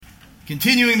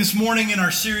Continuing this morning in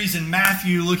our series in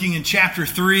Matthew, looking in chapter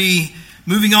 3,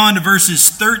 moving on to verses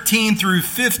 13 through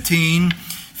 15,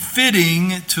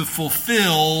 fitting to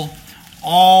fulfill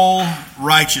all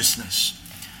righteousness.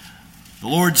 The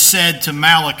Lord said to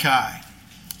Malachi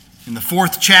in the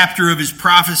 4th chapter of his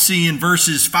prophecy in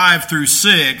verses 5 through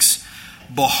 6,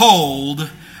 "Behold,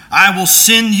 I will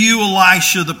send you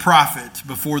Elisha the prophet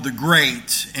before the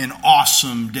great and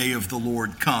awesome day of the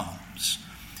Lord comes.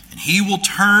 And he will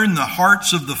turn the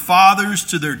hearts of the fathers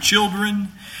to their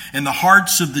children, and the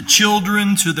hearts of the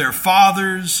children to their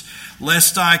fathers,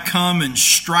 lest I come and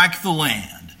strike the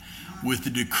land with the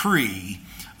decree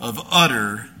of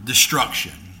utter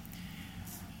destruction."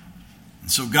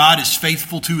 And so God is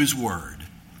faithful to his word.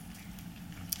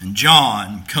 And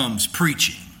John comes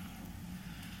preaching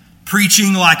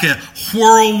like a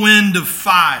whirlwind of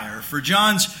fire. For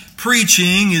John's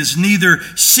preaching is neither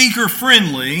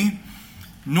seeker-friendly,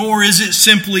 nor is it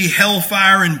simply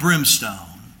hellfire and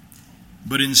brimstone,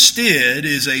 but instead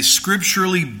is a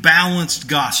scripturally balanced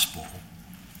gospel,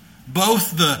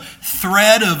 both the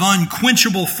thread of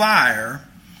unquenchable fire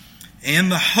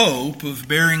and the hope of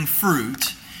bearing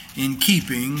fruit in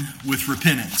keeping with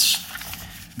repentance.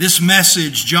 This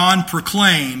message John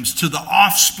proclaims to the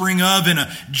offspring of and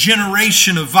a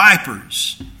generation of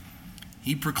vipers.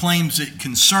 He proclaims it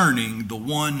concerning the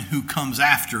one who comes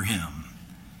after him,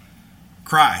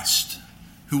 Christ,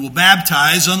 who will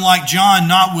baptize, unlike John,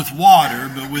 not with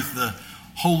water, but with the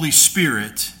Holy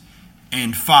Spirit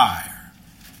and fire.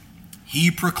 He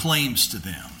proclaims to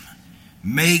them,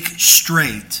 "Make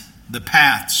straight the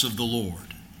paths of the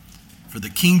Lord, for the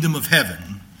kingdom of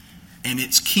heaven and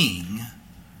its king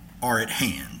are at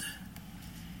hand."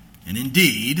 And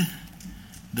indeed,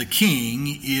 the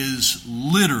king is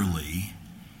literally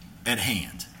at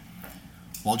hand.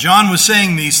 While John was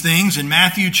saying these things, in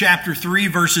Matthew chapter 3,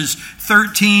 verses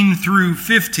 13 through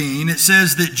 15, it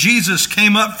says that Jesus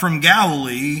came up from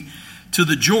Galilee to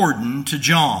the Jordan to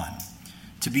John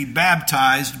to be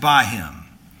baptized by him.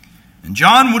 And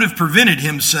John would have prevented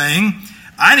him, saying,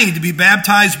 "I need to be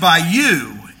baptized by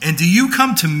you, and do you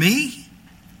come to me?"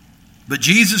 But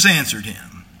Jesus answered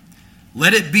him,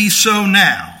 "Let it be so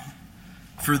now,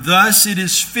 for thus it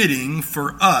is fitting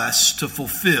for us to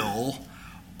fulfill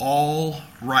all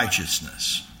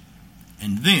righteousness."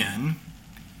 And then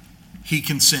he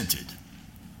consented.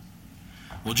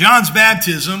 Well, John's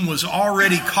baptism was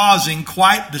already causing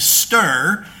quite the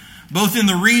stir, both in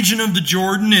the region of the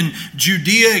Jordan and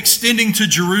Judea extending to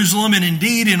Jerusalem, and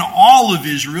indeed in all of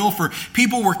Israel, for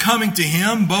people were coming to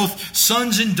him, both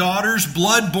sons and daughters,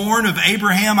 blood-born of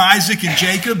Abraham, Isaac, and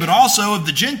Jacob, but also of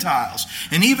the Gentiles,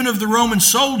 and even of the Roman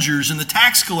soldiers and the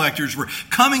tax collectors were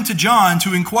coming to John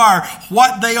to inquire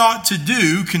what they ought to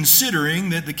do, considering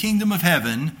that the kingdom of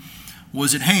heaven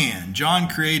was at hand. John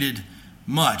created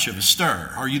much of a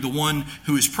stir. Are you the one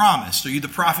who is promised? Are you the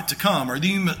prophet to come? Are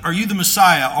you the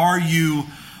Messiah? Are you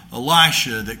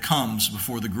Elisha that comes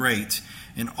before the great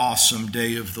and awesome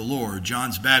day of the Lord?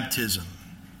 John's baptism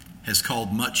has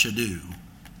called much ado.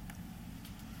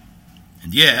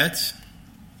 And yet,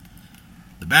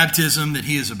 the baptism that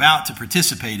he is about to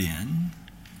participate in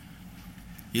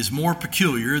is more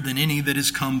peculiar than any that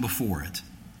has come before it,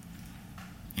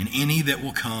 and any that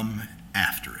will come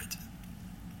after it.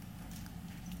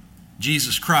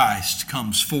 Jesus Christ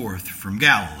comes forth from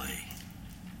Galilee.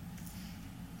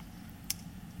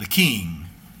 The King,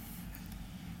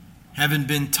 having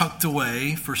been tucked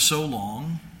away for so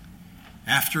long,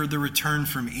 after the return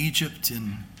from Egypt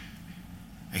in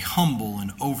a humble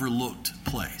and overlooked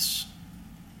place.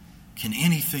 Can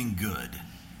anything good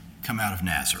come out of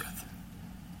Nazareth?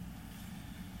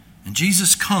 And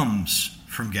Jesus comes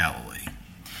from Galilee,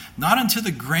 not unto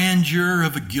the grandeur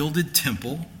of a gilded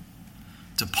temple,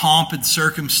 to pomp and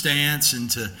circumstance,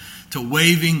 and to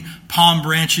waving palm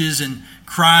branches and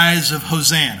cries of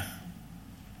Hosanna.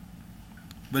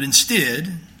 But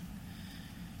instead,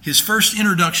 his first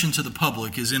introduction to the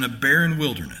public is in a barren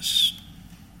wilderness,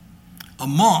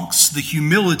 amongst the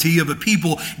humility of a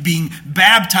people being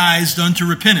baptized unto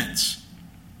repentance.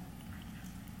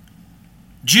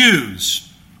 Jews,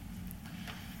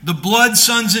 the blood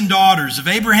sons and daughters of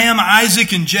Abraham,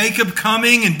 Isaac, and Jacob,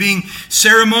 coming and being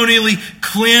ceremonially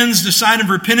cleansed, a sign of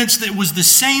repentance that was the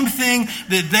same thing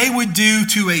that they would do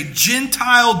to a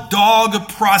Gentile dog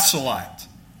proselyte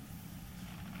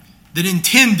that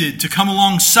intended to come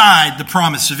alongside the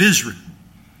promise of Israel,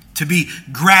 to be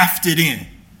grafted in.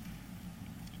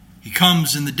 He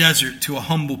comes in the desert to a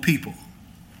humble people.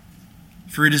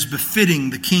 For it is befitting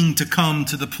the king to come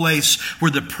to the place where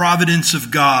the providence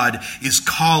of God is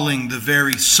calling the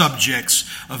very subjects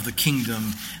of the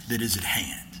kingdom that is at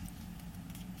hand.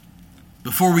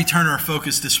 Before we turn our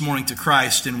focus this morning to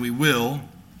Christ, and we will,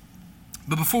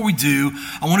 but before we do,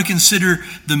 I want to consider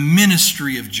the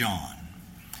ministry of John.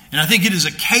 And I think it is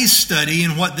a case study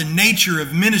in what the nature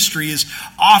of ministry is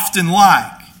often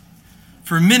like.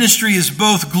 For ministry is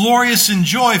both glorious and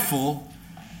joyful,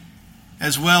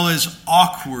 as well as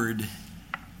awkward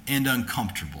and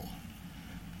uncomfortable.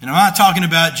 And I'm not talking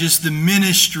about just the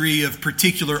ministry of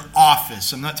particular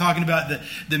office. I'm not talking about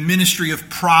the ministry of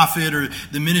prophet or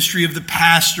the ministry of the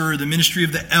pastor or the ministry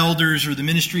of the elders or the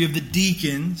ministry of the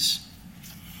deacons.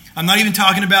 I'm not even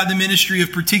talking about the ministry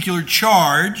of particular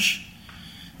charge,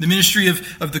 the ministry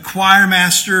of the choir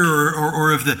master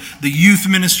or of the youth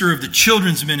minister, of the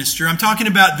children's minister. I'm talking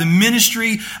about the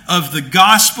ministry of the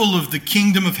gospel of the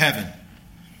kingdom of heaven.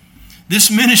 This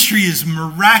ministry is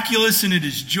miraculous and it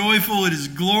is joyful, it is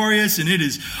glorious, and it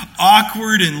is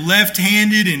awkward and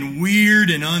left-handed and weird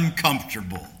and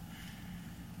uncomfortable.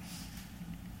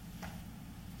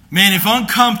 Man, if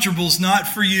uncomfortable's not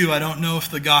for you, I don't know if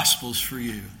the gospel's for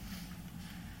you.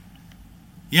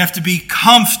 You have to be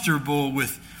comfortable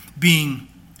with being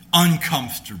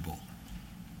uncomfortable.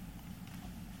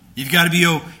 You've got to be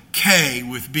okay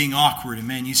with being awkward. And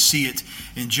man, you see it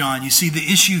in John. You see, the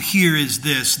issue here is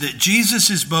this, that Jesus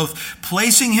is both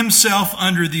placing himself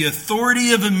under the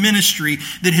authority of a ministry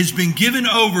that has been given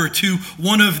over to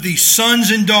one of the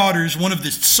sons and daughters, one of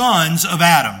the sons of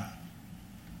Adam.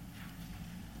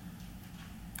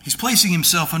 He's placing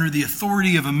himself under the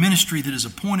authority of a ministry that is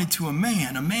appointed to a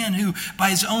man who,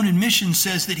 by his own admission,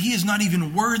 says that he is not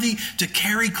even worthy to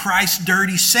carry Christ's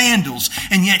dirty sandals.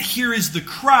 And yet here is the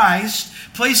Christ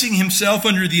placing himself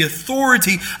under the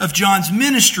authority of John's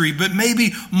ministry. But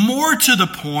maybe more to the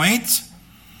point,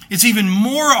 it's even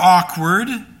more awkward,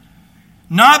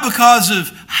 not because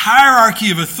of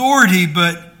hierarchy of authority,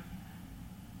 but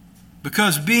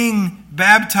because being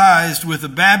baptized with a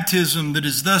baptism that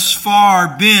has thus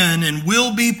far been and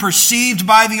will be perceived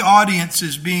by the audience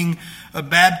as being a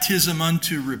baptism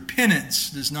unto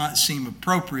repentance does not seem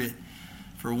appropriate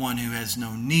for one who has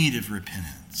no need of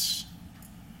repentance.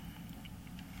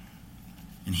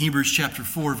 In Hebrews chapter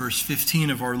 4, verse 15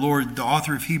 of our Lord, the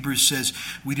author of Hebrews says,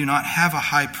 "We do not have a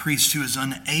high priest who is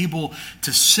unable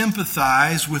to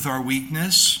sympathize with our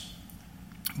weakness,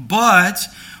 but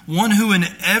one who in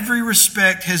every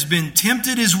respect has been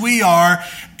tempted as we are,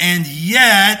 and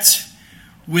yet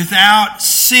without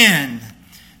sin."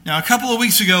 Now, a couple of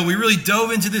weeks ago, we really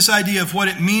dove into this idea of what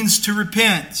it means to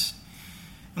repent.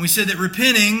 And we said that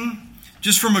repenting,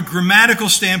 just from a grammatical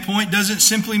standpoint, doesn't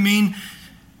simply mean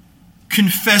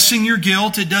confessing your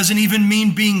guilt. It doesn't even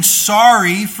mean being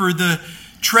sorry for the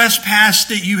trespass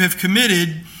that you have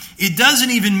committed. It doesn't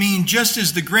even mean, just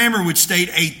as the grammar would state,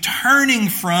 a turning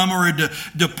from or a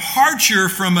departure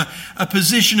from a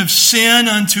position of sin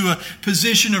unto a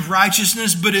position of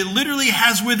righteousness, but it literally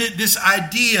has with it this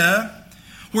idea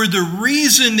where the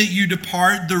reason that you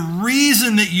depart, the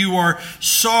reason that you are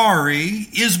sorry,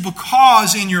 is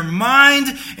because in your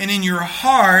mind and in your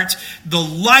heart, the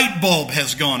light bulb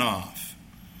has gone off.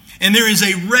 And there is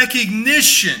a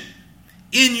recognition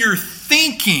in your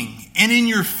thinking and in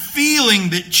your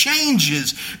feeling that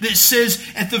changes, that says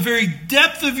at the very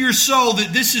depth of your soul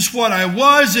that this is what I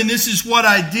was and this is what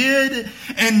I did,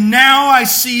 and now I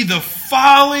see the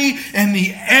folly and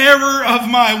the error of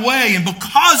my way, and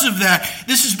because of that,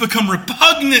 this has become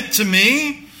repugnant to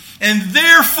me, and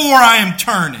therefore I am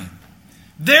turning.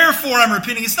 Therefore I'm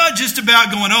repenting. It's not just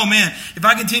about going, oh man, if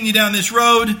I continue down this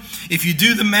road, if you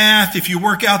do the math, if you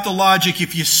work out the logic,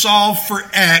 if you solve for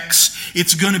X,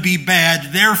 it's going to be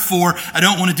bad. Therefore, I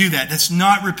don't want to do that. That's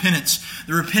not repentance.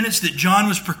 The repentance that John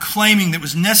was proclaiming that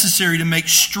was necessary to make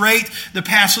straight the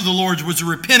paths of the Lord was a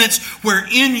repentance where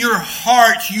in your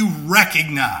heart you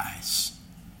recognize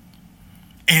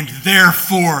and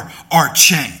therefore are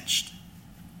changed.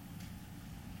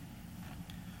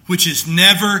 Which has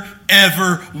never,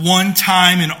 ever, one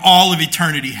time in all of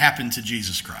eternity happened to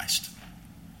Jesus Christ.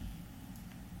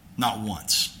 Not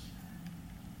once.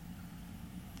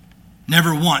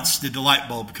 Never once did the light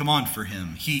bulb come on for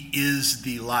him. He is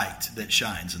the light that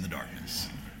shines in the darkness.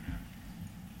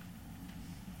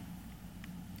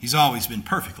 He's always been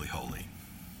perfectly holy.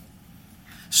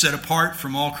 Set apart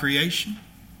from all creation.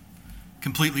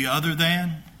 Completely other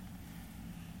than.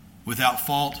 Without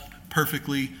fault.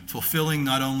 Perfectly fulfilling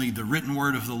not only the written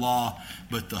word of the law,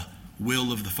 but the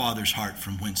will of the Father's heart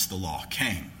from whence the law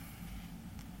came.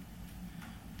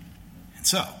 And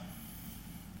so,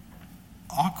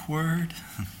 awkward.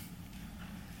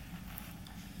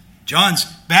 John's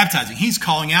baptizing. He's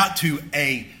calling out to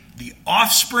the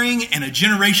offspring and a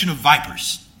generation of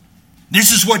vipers.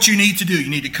 This is what you need to do. You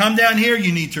need to come down here.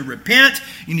 You need to repent.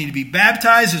 You need to be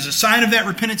baptized as a sign of that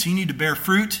repentance. You need to bear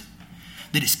fruit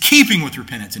that is keeping with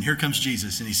repentance. And here comes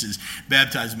Jesus, and he says,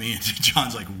 baptize me. And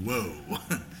John's like, whoa.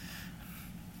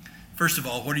 First of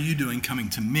all, what are you doing coming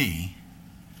to me?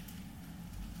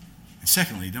 And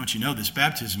secondly, don't you know this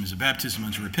baptism is a baptism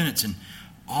unto repentance, and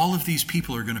all of these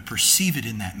people are going to perceive it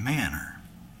in that manner.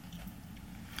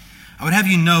 I would have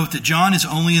you note that John is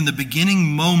only in the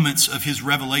beginning moments of his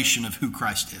revelation of who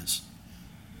Christ is.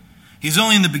 He's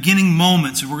only in the beginning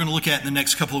moments, and we're going to look at in the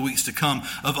next couple of weeks to come,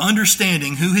 of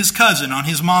understanding who his cousin on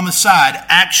his mama's side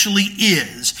actually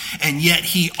is. And yet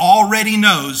he already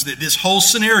knows that this whole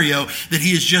scenario that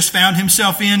he has just found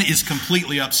himself in is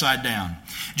completely upside down.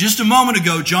 Just a moment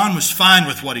ago, John was fine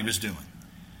with what he was doing.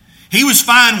 He was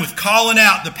fine with calling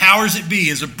out the powers that be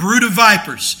as a brood of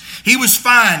vipers. He was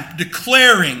fine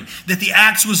declaring that the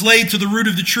axe was laid to the root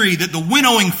of the tree, that the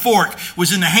winnowing fork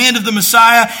was in the hand of the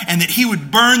Messiah, and that he would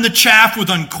burn the chaff with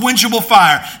unquenchable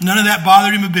fire. None of that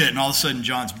bothered him a bit, and all of a sudden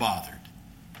John's bothered.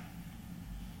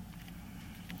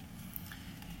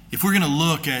 If we're going to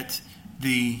look at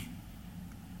the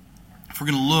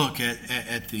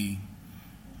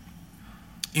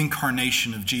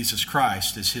incarnation of Jesus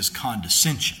Christ as his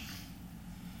condescension,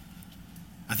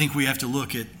 I think we have to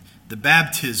look at the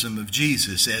baptism of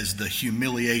Jesus as the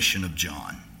humiliation of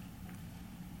John.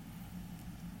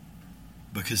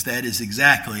 Because that is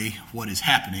exactly what is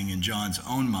happening in John's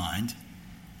own mind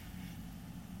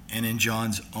and in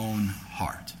John's own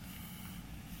heart.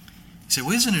 You say,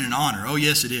 well, isn't it an honor? Oh,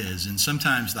 yes, it is. And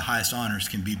sometimes the highest honors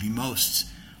can be the most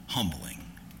humbling.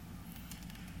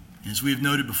 As we've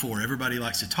noted before, everybody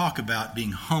likes to talk about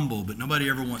being humble, but nobody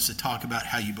ever wants to talk about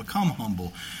how you become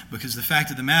humble. Because the fact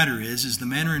of the matter is the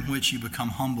manner in which you become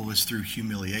humble is through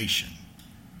humiliation.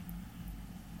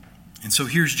 And so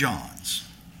here's John's.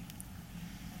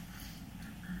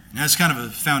 Now, it's kind of a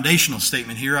foundational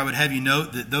statement here. I would have you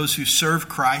note that those who serve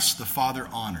Christ, the Father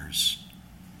honors.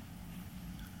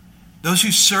 Those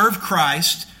who serve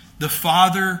Christ, the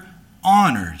Father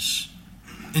honors.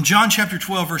 In John chapter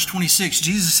 12, verse 26,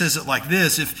 Jesus says it like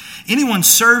this: if anyone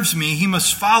serves me, he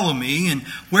must follow me, and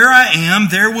where I am,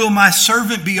 there will my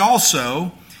servant be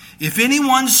also. If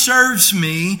anyone serves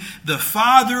me, the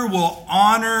Father will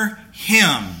honor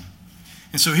him.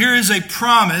 And so here is a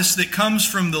promise that comes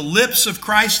from the lips of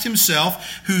Christ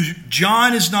himself, who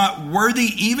John is not worthy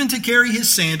even to carry his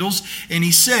sandals. And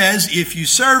he says, if you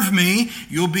serve me,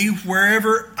 you'll be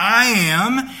wherever I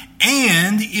am.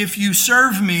 And if you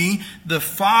serve me, the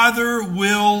Father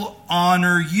will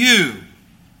honor you.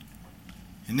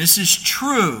 And this is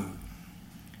true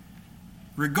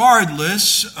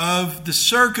regardless of the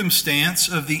circumstance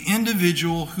of the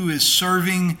individual who is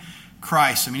serving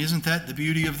Christ. I mean, isn't that the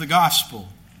beauty of the gospel?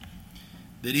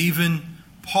 That even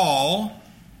Paul,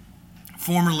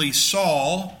 formerly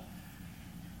Saul,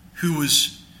 who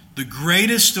was the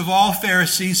greatest of all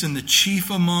Pharisees and the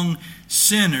chief among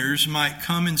sinners, might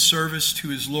come in service to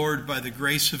his Lord by the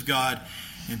grace of God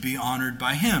and be honored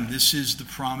by him. This is the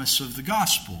promise of the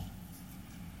gospel.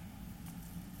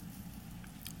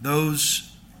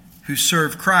 Those who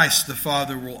serve Christ, the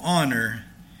Father will honor,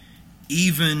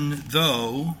 even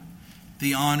though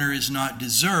the honor is not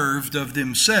deserved of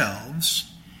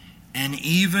themselves, and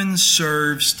even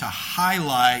serves to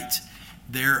highlight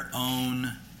their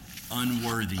own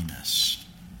unworthiness.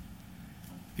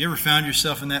 Have you ever found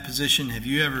yourself in that position? Have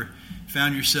you ever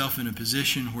found yourself in a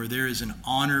position where there is an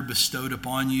honor bestowed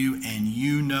upon you, and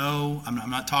you know, I'm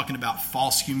not talking about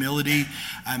false humility,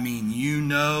 I mean you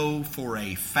know for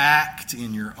a fact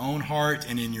in your own heart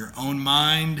and in your own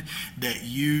mind that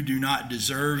you do not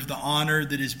deserve the honor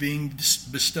that is being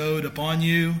bestowed upon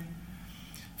you?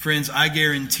 Friends, I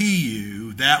guarantee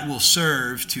you that will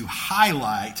serve to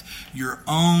highlight your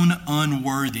own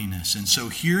unworthiness. And so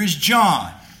here is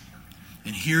John,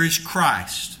 and here is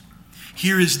Christ.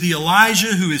 Here is the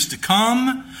Elijah who is to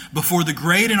come before the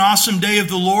great and awesome day of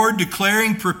the Lord,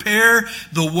 declaring, prepare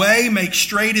the way, make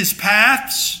straight his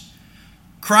paths,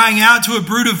 crying out to a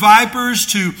brood of vipers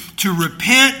to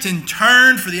repent and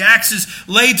turn, for the axe is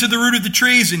laid to the root of the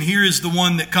trees. And here is the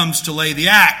one that comes to lay the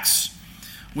axe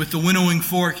with the winnowing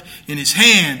fork in his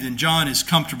hand. And John is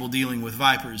comfortable dealing with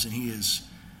vipers, and he is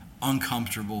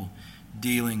uncomfortable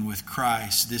dealing with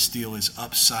Christ. This deal is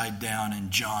upside down, and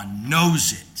John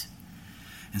knows it.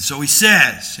 And so he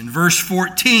says in verse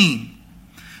 14,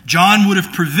 John would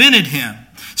have prevented him,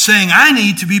 saying, I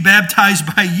need to be baptized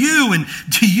by you, and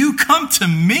do you come to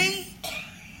me?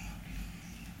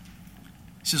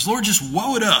 He says, Lord, just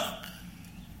woe it up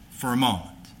for a moment.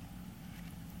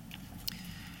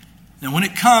 Now, when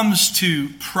it comes to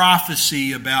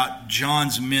prophecy about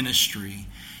John's ministry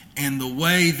and the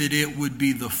way that it would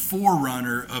be the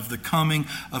forerunner of the coming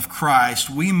of Christ,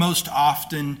 we most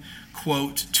often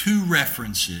quote two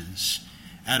references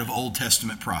out of Old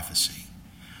Testament prophecy.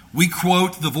 We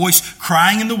quote the voice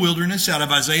crying in the wilderness out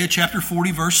of Isaiah chapter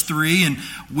 40, verse 3, and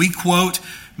we quote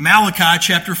Malachi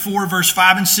chapter 4, verse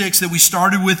 5 and 6 that we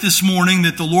started with this morning,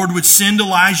 that the Lord would send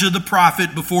Elijah the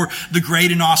prophet before the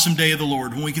great and awesome day of the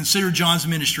Lord. When we consider John's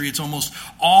ministry, it's almost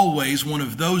always one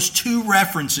of those two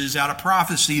references out of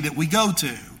prophecy that we go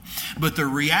to. But the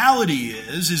reality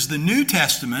is the New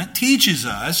Testament teaches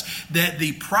us that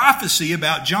the prophecy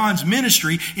about John's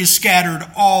ministry is scattered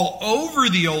all over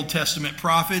the Old Testament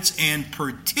prophets and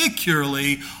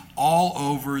particularly all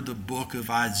over the book of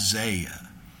Isaiah.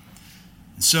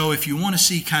 So if you want to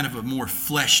see kind of a more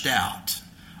fleshed out,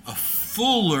 a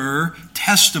fuller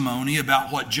testimony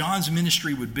about what John's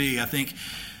ministry would be, I think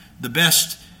the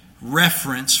best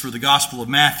reference for the Gospel of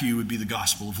Matthew would be the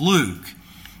Gospel of Luke.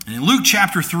 And in Luke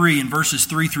chapter 3, in verses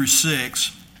 3 through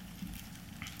 6,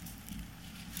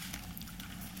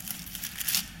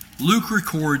 Luke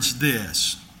records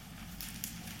this,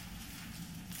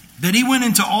 that he went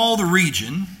into all the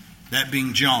region, that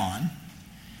being John,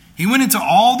 he went into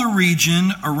all the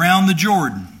region around the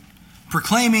Jordan,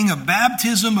 proclaiming a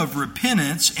baptism of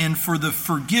repentance and for the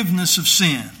forgiveness of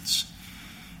sins,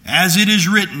 as it is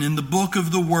written in the book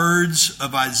of the words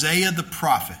of Isaiah the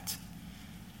prophet.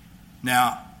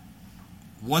 Now,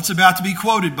 what's about to be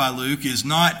quoted by Luke is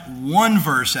not one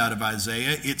verse out of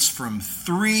Isaiah, it's from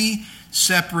 3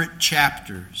 separate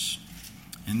chapters.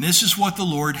 And this is what the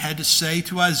Lord had to say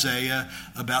to Isaiah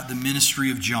about the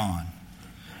ministry of John.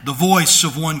 The voice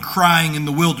of one crying in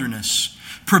the wilderness,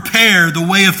 prepare the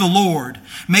way of the Lord,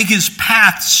 make his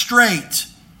path straight.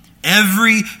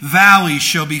 Every valley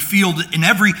shall be filled, and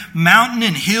every mountain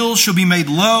and hill shall be made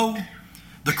low.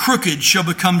 The crooked shall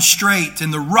become straight,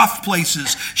 and the rough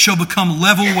places shall become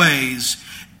level ways,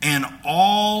 and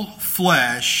all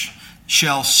flesh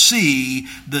shall see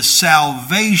the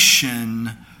salvation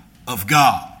of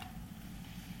God.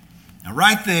 Now,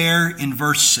 right there in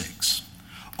verse 6.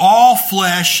 All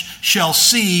flesh shall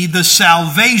see the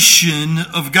salvation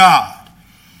of God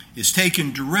is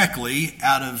taken directly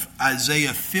out of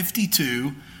Isaiah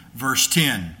 52, verse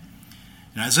 10.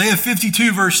 In Isaiah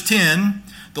 52, verse 10,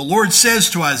 the Lord says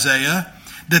to Isaiah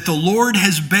that the Lord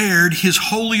has bared his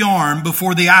holy arm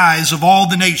before the eyes of all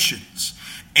the nations.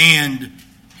 And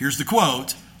here's the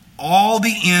quote, all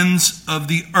the ends of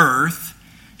the earth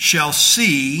shall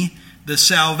see the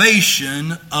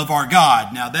salvation of our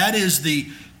God. Now that is the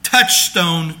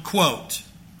touchstone quote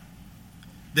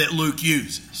that Luke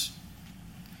uses.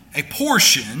 A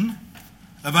portion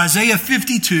of Isaiah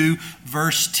 52,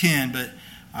 verse 10. But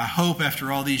I hope after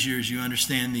all these years you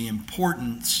understand the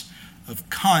importance of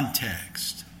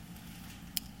context.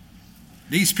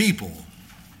 These people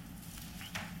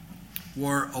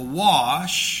were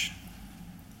awash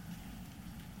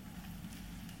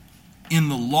in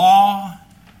the law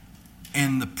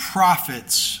and the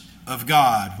prophets of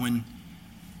God. When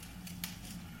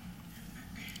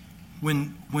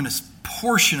a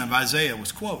portion of Isaiah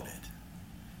was quoted,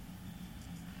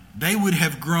 they would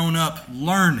have grown up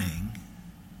learning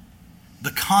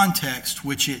the context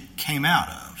which it came out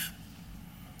of.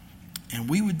 And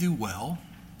we would do well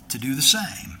to do the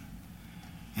same.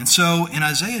 And so in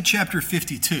Isaiah chapter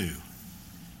 52,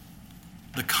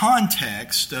 the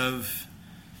context of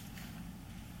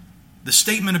the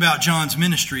statement about John's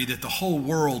ministry that the whole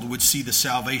world would see the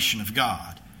salvation of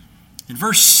God. In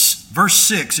verse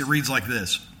 6, it reads like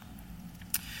this.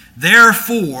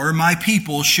 Therefore my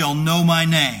people shall know my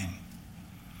name.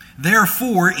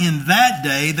 Therefore in that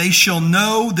day they shall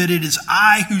know that it is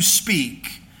I who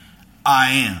speak,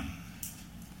 I am.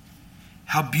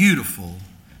 How beautiful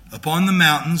upon the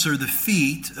mountains are the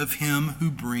feet of him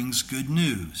who brings good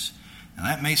news. Now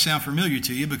that may sound familiar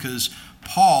to you because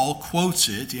Paul quotes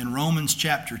it in Romans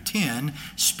chapter 10,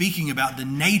 speaking about the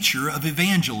nature of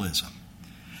evangelism.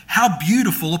 How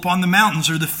beautiful upon the mountains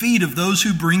are the feet of those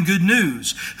who bring good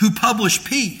news, who publish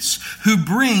peace, who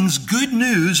brings good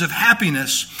news of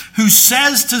happiness, who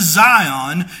says to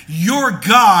Zion, your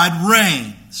God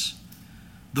reigns.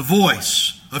 The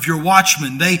voice of your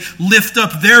watchmen, they lift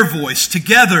up their voice.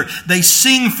 Together they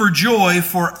sing for joy,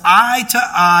 for eye to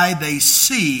eye they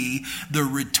see the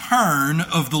return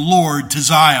of the Lord to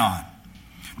Zion.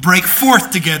 Break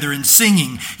forth together in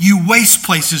singing, you waste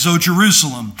places, O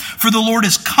Jerusalem. For the Lord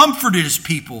has comforted his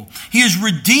people. He has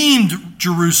redeemed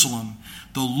Jerusalem.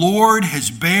 The Lord has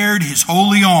bared his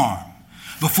holy arm.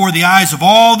 before the eyes of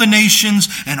all the nations,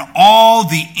 and all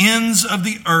the ends of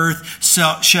the earth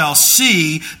shall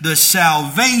see the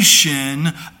salvation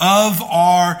of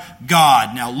our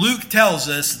God. Now, Luke tells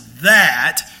us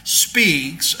that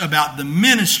speaks about the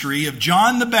ministry of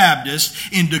John the Baptist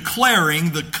in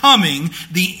declaring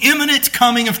the imminent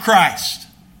coming of Christ.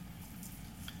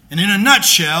 And in a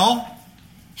nutshell,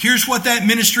 here's what that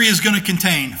ministry is going to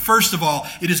contain. First of all,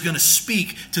 it is going to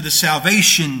speak to the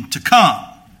salvation to come.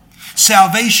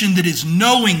 Salvation that is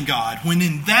knowing God, when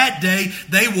in that day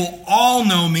they will all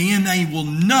know me, and they will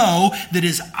know that it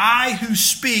is I who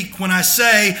speak when I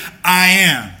say I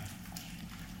am.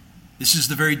 This is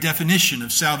the very definition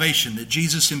of salvation that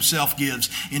Jesus himself gives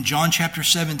in John chapter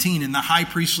 17 in the high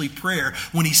priestly prayer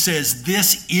when he says,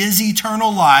 "This is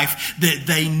eternal life, that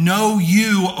they know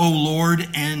you, O Lord,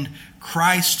 and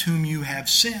Christ whom you have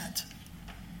sent."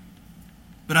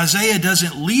 But Isaiah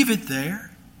doesn't leave it there.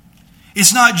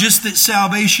 It's not just that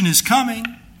salvation is coming.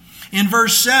 In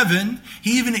verse 7,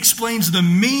 he even explains the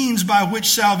means by which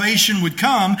salvation would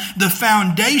come, the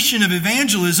foundation of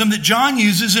evangelism that John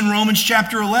uses in Romans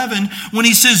chapter 11 when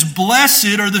he says,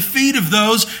 "Blessed are the feet of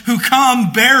those who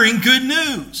come bearing good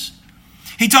news."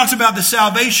 He talks about the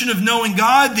salvation of knowing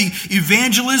God, the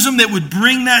evangelism that would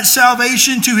bring that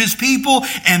salvation to his people,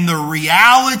 and the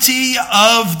reality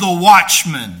of the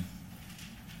watchman,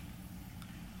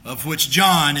 of which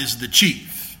John is the chief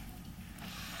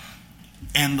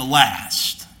and the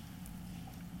last.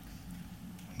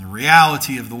 The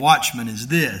reality of the watchman is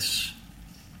this.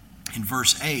 In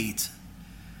verse 8,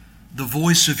 "The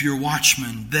voice of your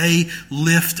watchmen, they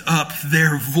lift up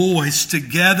their voice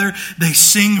together, they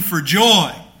sing for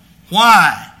joy."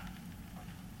 Why?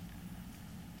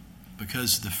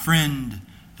 Because the friend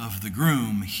of the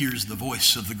groom hears the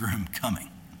voice of the groom coming.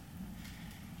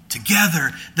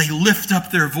 Together they lift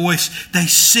up their voice. They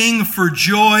sing for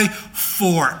joy,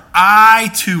 for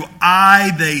eye to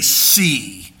eye they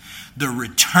see the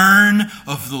return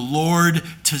of the Lord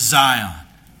to Zion.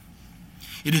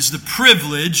 It is the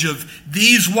privilege of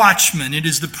these watchmen, it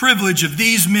is the privilege of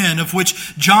these men, of which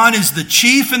John is the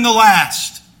chief and the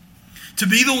last, to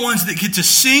be the ones that get to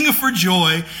sing for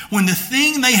joy when the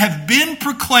thing they have been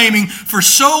proclaiming for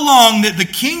so long, that the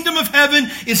kingdom of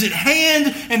heaven is at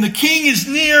hand and the king is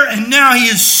near, and now he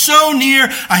is so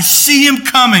near, I see him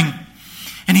coming.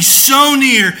 And he's so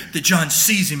near that John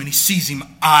sees him, and he sees him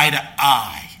eye to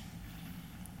eye.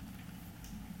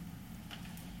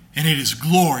 And it is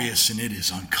glorious and it is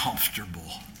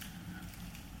uncomfortable.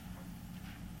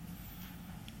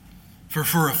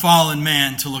 For a fallen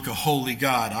man to look a holy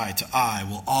God eye to eye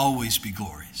will always be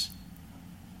glorious.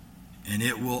 And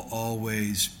it will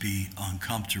always be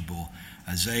uncomfortable.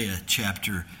 Isaiah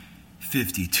chapter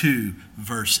 52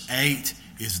 verse 8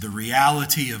 is the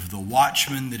reality of the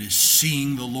watchman that is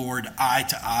seeing the Lord eye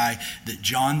to eye, that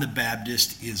John the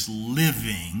Baptist is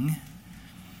living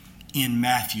in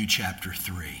Matthew chapter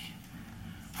 3.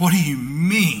 What do you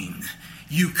mean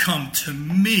you come to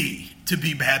me to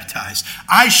be baptized?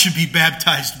 I should be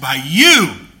baptized by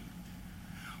you.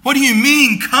 What do you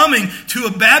mean coming to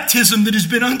a baptism that has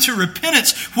been unto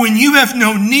repentance when you have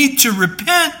no need to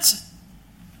repent?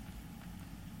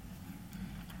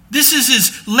 This is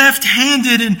as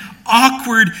left-handed and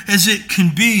awkward as it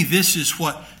can be. This is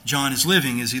what John is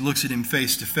living as he looks at him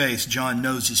face to face. John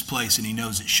knows his place and he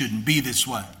knows it shouldn't be this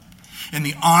way. And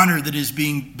the honor that is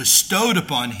being bestowed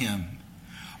upon him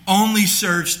only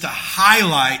serves to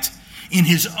highlight in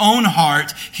his own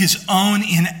heart his own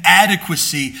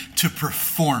inadequacy to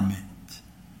perform it.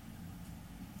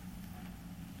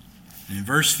 And in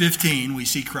verse 15, we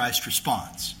see Christ's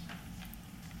response.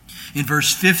 In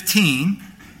verse 15,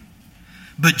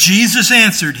 "But Jesus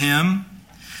answered him,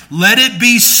 Let it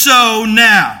be so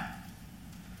now,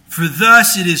 for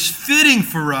thus it is fitting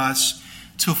for us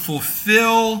to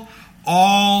fulfill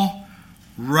all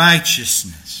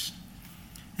righteousness."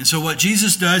 And so what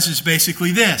Jesus does is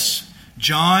basically this.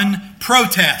 John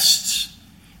protests.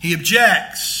 He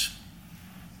objects.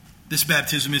 This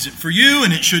baptism isn't for you,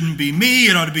 and it shouldn't be me.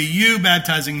 It ought to be you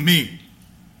baptizing me.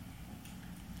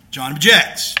 John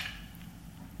objects.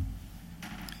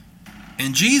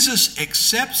 And Jesus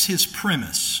accepts his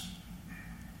premise.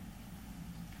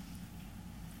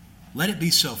 Let it be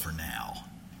so for now.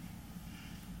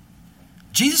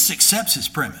 Jesus accepts his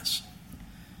premise,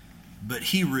 but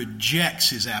he rejects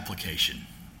his application.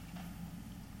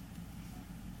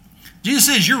 Jesus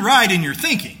says, you're right in your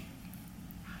thinking,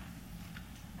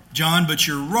 John, but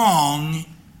you're wrong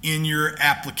in your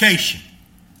application.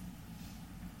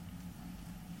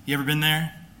 You ever been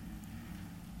there?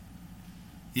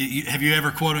 Have you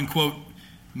ever, quote unquote,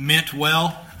 meant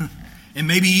well? and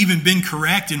maybe even been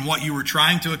correct in what you were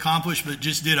trying to accomplish, but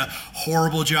just did a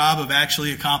horrible job of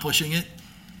actually accomplishing it.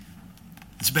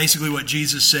 It's basically what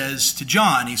Jesus says to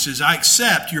John. He says, I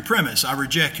accept your premise. I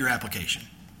reject your application.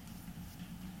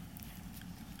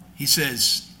 He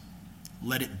says,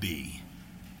 let it be.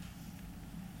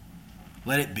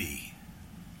 Let it be.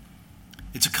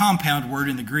 It's a compound word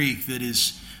in the Greek that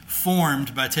is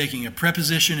formed by taking a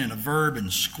preposition and a verb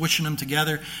and squishing them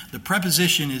together. The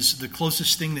preposition is the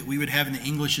closest thing that we would have in the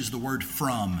English is the word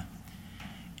from.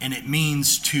 And it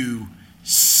means to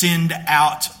send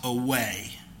out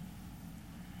away.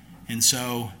 And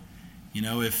so, you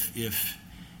know, if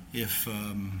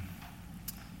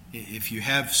you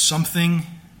have something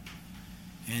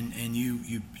and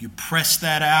you press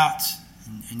that out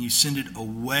and you send it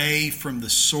away from the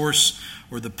source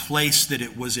or the place that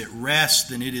it was at rest,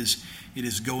 then it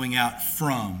is going out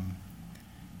from.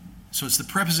 So it's the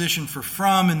preposition for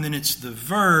from, and then it's the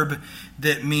verb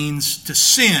that means to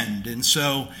send. And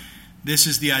so this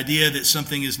is the idea that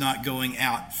something is not going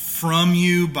out from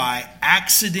you by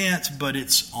accident, but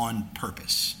it's on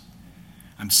purpose.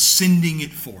 I'm sending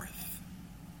it forth.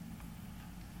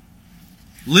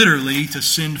 Literally, to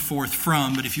send forth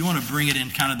from, but if you want to bring it in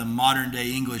kind of the modern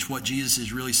day English, what Jesus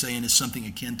is really saying is something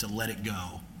akin to let it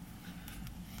go.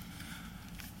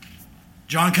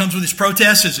 John comes with his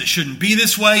protest, says it shouldn't be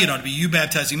this way. It ought to be you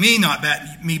baptizing me, not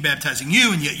me baptizing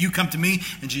you, and yet you come to me,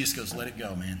 and Jesus goes, let it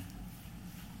go, man.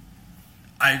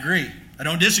 I agree. I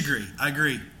don't disagree. I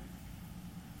agree.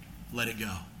 Let it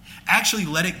go. Actually,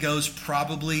 let it go is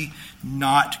probably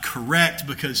not correct,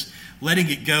 because letting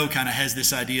it go kind of has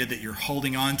this idea that you're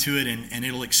holding on to it and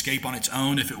it'll escape on its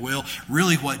own if it will.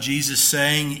 Really what Jesus is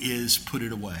saying is put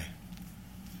it away.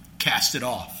 Cast it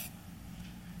off.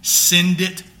 Send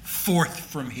it forth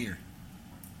from here.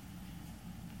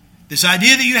 This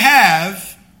idea that you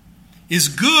have is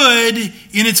good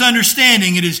in its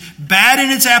understanding. It is bad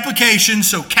in its application,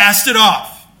 so cast it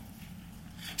off.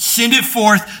 Send it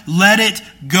forth. Let it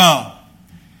go.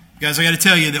 Guys, I got to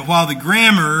tell you that while the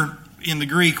grammar in the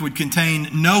Greek would contain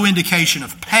no indication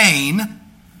of pain,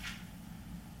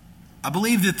 I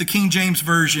believe that the King James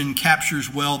Version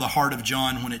captures well the heart of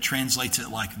John when it translates it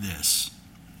like this.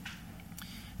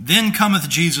 Then cometh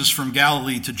Jesus from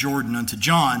Galilee to Jordan unto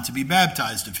John to be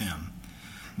baptized of him.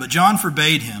 But John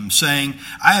forbade him, saying,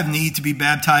 I have need to be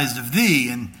baptized of thee,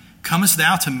 and comest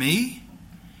thou to me?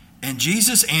 And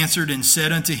Jesus answered and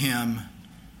said unto him,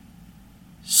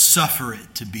 suffer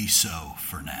it to be so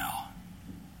for now.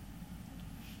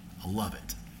 I love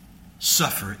it.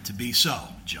 Suffer it to be so,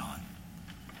 John.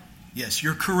 Yes,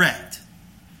 you're correct.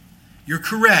 You're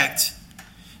correct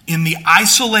in the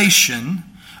isolation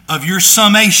of your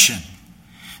summation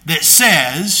that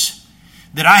says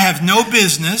that I have no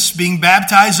business being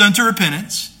baptized unto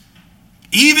repentance,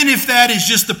 even if that is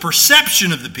just the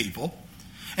perception of the people.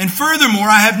 And furthermore,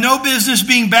 I have no business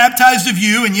being baptized of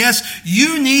you, and yes,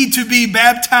 you need to be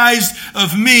baptized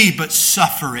of me, but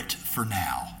suffer it for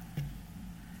now.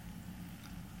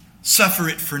 Suffer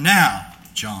it for now,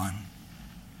 John,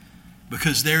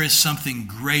 because there is something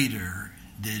greater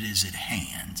that is at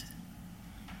hand.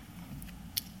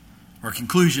 Our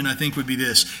conclusion, I think, would be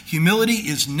this. Humility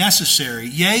is necessary,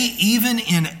 yea, even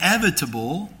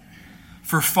inevitable,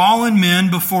 for fallen men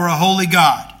before a holy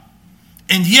God.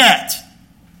 And yet,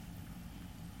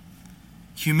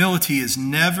 humility is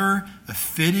never a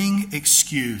fitting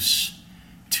excuse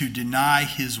to deny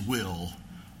his will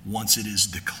once it is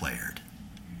declared.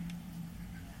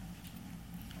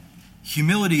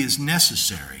 Humility is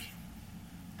necessary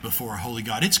before a holy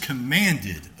God. It's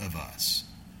commanded of us.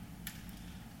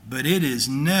 But it is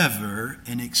never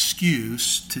an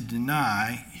excuse to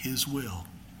deny his will.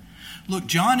 Look,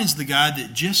 John is the guy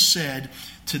that just said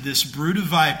to this brood of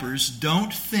vipers,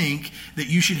 don't think that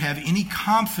you should have any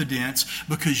confidence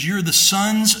because you're the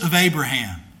sons of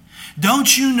Abraham.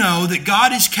 Don't you know that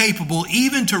God is capable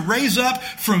even to raise up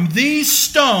from these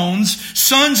stones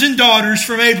sons and daughters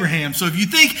from Abraham? So if you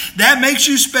think that makes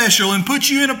you special and puts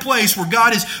you in a place where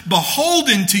God is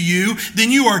beholden to you,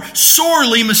 then you are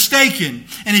sorely mistaken.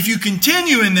 And if you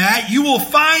continue in that, you will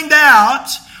find out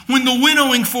when the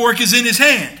winnowing fork is in his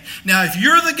hand. Now, if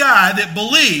you're the guy that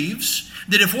believes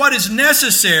that if what is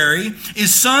necessary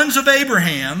is sons of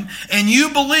Abraham, and you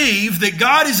believe that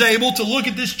God is able to look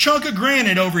at this chunk of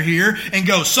granite over here and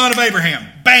go, son of Abraham,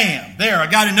 bam, there, I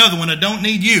got another one, I don't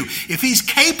need you. If he's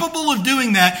capable of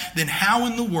doing that, then how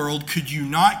in the world could you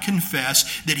not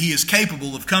confess that he is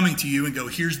capable of coming to you and go,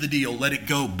 here's the deal, let it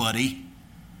go, buddy.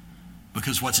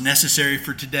 Because what's necessary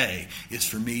for today is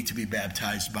for me to be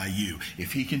baptized by you.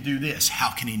 If he can do this,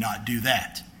 how can he not do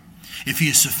that? if he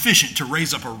is sufficient to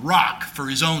raise up a rock for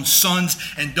his own sons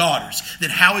and daughters,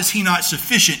 then how is he not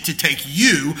sufficient to take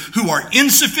you who are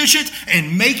insufficient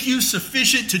and make you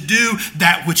sufficient to do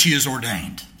that which he has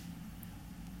ordained?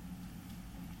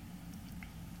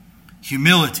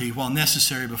 Humility, while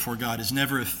necessary before God, is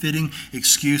never a fitting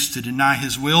excuse to deny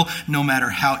his will, no matter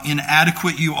how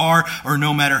inadequate you are or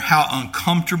no matter how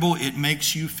uncomfortable it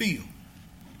makes you feel.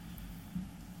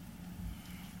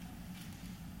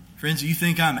 Friends, do you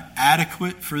think I'm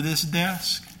adequate for this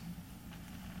desk?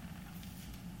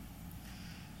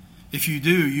 If you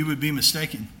do, you would be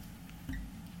mistaken. Do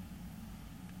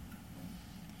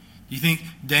you think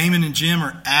Damon and Jim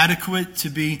are adequate to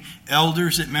be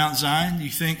elders at Mount Zion? Do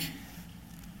you think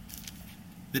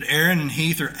that Aaron and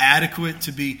Heath are adequate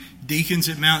to be deacons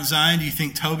at Mount Zion? Do you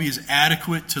think Toby is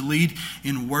adequate to lead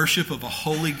in worship of a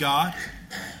holy God?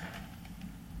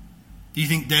 Do you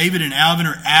think David and Alvin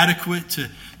are adequate to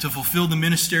fulfill the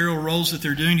ministerial roles that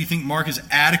they're doing? Do you think Mark is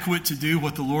adequate to do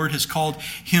what the Lord has called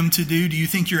him to do? Do you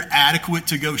think you're adequate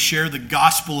to go share the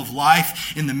gospel of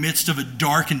life in the midst of a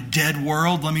dark and dead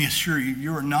world? Let me assure you,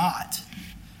 you are not.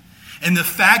 And the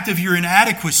fact of your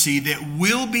inadequacy that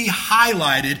will be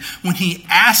highlighted when he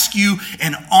asks you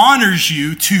and honors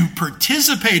you to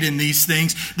participate in these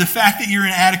things, the fact that you're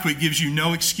inadequate gives you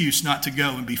no excuse not to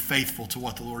go and be faithful to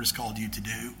what the Lord has called you to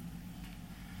do.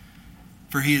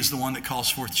 For he is the one that calls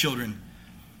forth children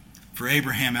for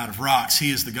Abraham out of rocks. He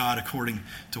is the God, according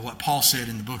to what Paul said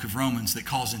in the book of Romans, that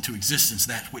calls into existence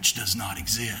that which does not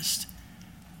exist.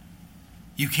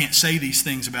 You can't say these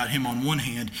things about him on one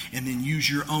hand and then use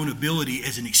your own ability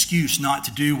as an excuse not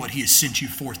to do what he has sent you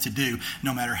forth to do,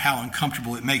 no matter how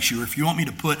uncomfortable it makes you. Or if you want me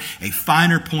to put a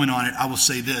finer point on it, I will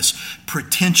say this: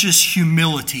 pretentious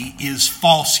humility is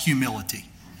false humility.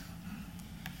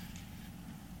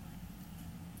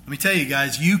 Let me tell you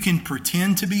guys, you can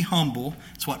pretend to be humble.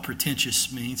 That's what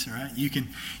pretentious means, all right? You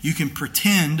can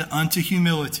pretend unto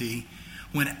humility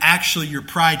when actually you're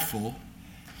prideful,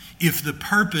 if the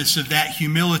purpose of that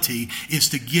humility is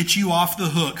to get you off the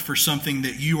hook for something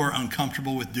that you are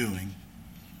uncomfortable with doing.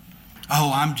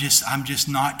 Oh, I'm just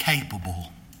not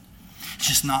capable. It's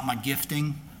just not my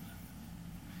gifting.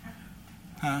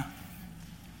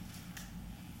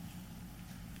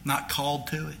 Not called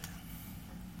to it.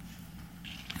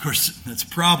 Of course, that's a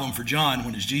problem for John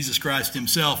when it's Jesus Christ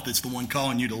himself that's the one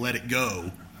calling you to let it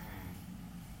go.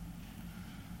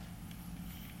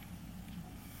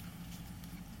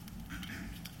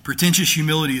 Pretentious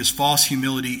humility is false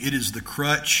humility. It is the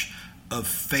crutch of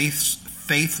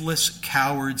faithless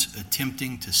cowards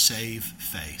attempting to save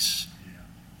face.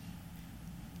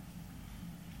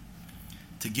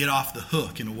 To get off the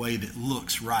hook in a way that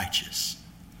looks righteous.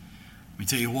 Let me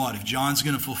tell you what, if John's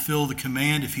going to fulfill the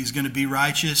command, if he's going to be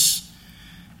righteous,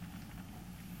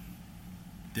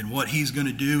 then what he's going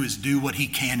to do is do what he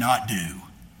cannot do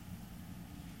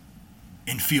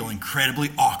and feel incredibly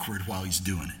awkward while he's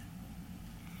doing it.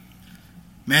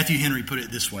 Matthew Henry put it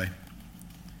this way,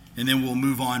 and then we'll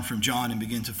move on from John and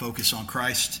begin to focus on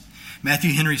Christ.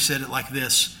 Matthew Henry said it like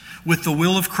this: with the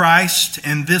will of Christ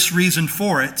and this reason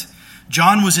for it,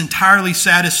 John was entirely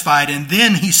satisfied, and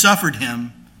then he suffered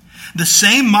him. The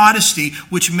same modesty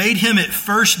which made him at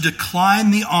first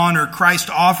decline the honor Christ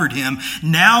offered him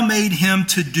now made him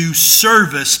to do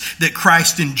service that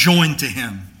Christ enjoined to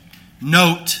him.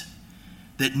 Note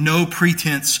that no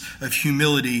pretense of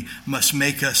humility must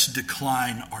make us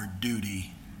decline our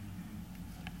duty.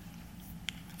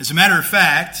 As a matter of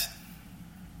fact,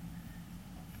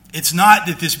 it's not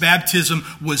that this baptism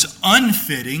was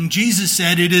unfitting. Jesus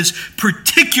said it is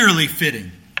particularly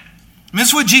fitting. And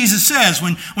that's what Jesus says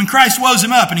when Christ woes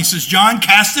him up and he says, John,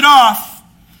 cast it off.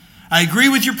 I agree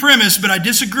with your premise, but I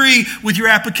disagree with your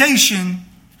application.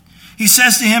 He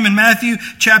says to him in Matthew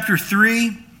chapter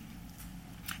 3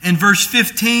 and verse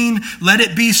 15, let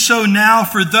it be so now,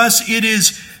 for thus it is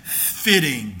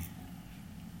fitting.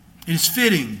 It is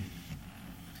fitting.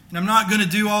 And I'm not going to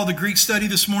do all the Greek study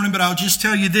this morning, but I'll just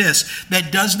tell you this.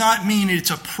 That does not mean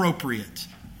it's appropriate.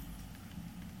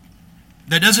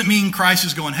 That doesn't mean Christ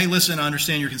is going, hey, listen, I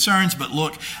understand your concerns, but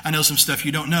look, I know some stuff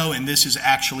you don't know, and this is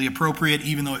actually appropriate,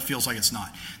 even though it feels like it's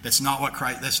not. That's not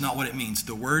what it means.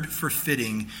 The word for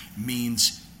fitting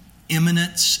means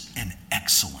eminence and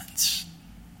excellence.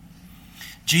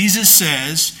 Jesus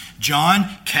says, John,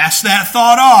 cast that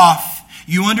thought off.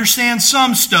 You understand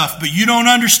some stuff, but you don't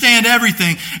understand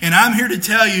everything. And I'm here to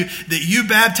tell you that you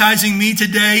baptizing me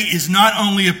today is not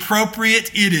only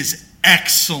appropriate, it is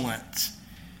excellent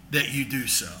that you do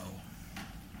so.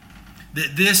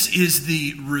 That this is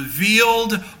the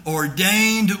revealed,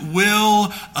 ordained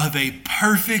will of a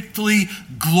perfectly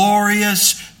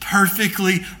glorious,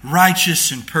 perfectly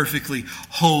righteous and perfectly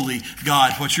holy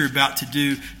God. What you're about to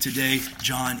do today,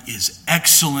 John, is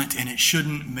excellent, and it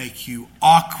shouldn't make you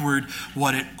awkward.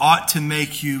 What it ought to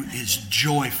make you is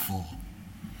joyful.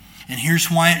 And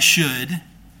here's why it should.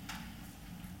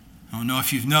 I don't know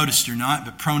if you've noticed or not,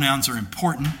 but pronouns are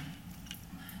important.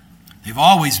 They've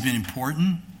always been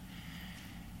important.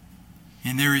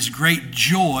 And there is great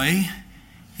joy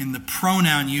in the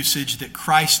pronoun usage that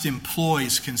Christ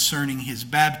employs concerning his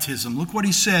baptism. Look what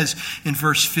he says in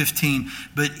verse 15.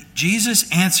 But Jesus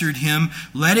answered him,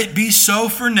 "Let it be so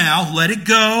for now. Let it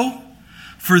go.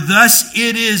 For thus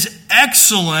it is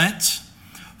excellent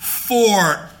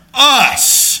for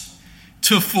us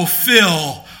to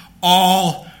fulfill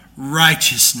all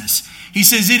righteousness." He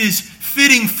says it is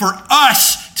fitting for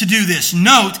us to do this.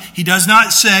 Note, he does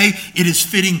not say it is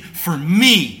fitting for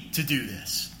me to do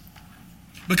this.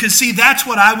 Because see, that's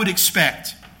what I would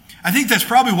expect. I think that's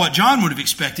probably what John would have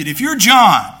expected. If you're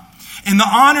John, and the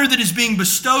honor that is being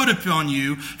bestowed upon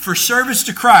you for service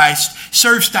to Christ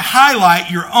serves to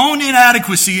highlight your own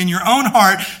inadequacy in your own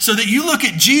heart so that you look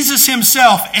at Jesus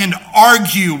himself and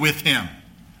argue with him.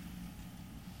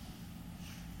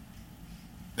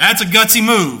 That's a gutsy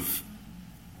move.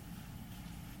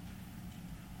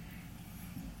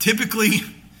 Typically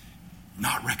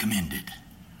not recommended.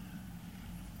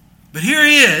 But here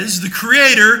he is, the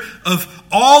creator of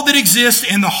all that exists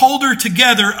and the holder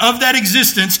together of that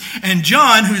existence. And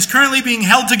John, who is currently being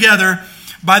held together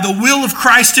by the will of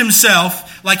Christ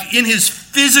himself, like in his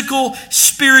physical,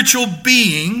 spiritual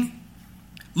being,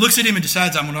 looks at him and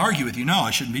decides, I'm going to argue with you. No,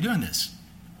 I shouldn't be doing this.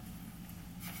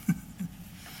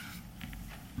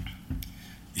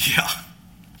 Yeah.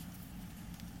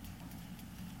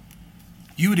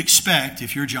 You would expect,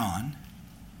 if you're John,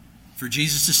 for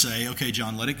Jesus to say, okay,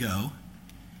 John, let it go.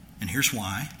 And here's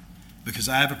why. Because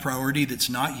I have a priority that's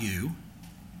not you.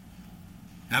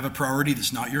 I have a priority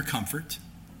that's not your comfort.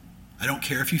 I don't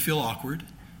care if you feel awkward.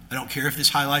 I don't care if this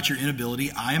highlights your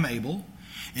inability. I am able.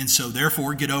 And so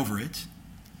therefore, get over it.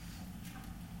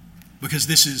 Because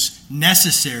this is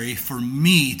necessary for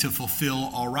me to fulfill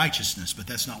all righteousness. But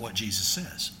that's not what Jesus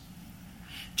says.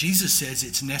 Jesus says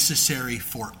it's necessary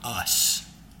for us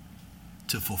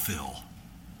to fulfill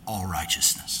all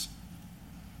righteousness.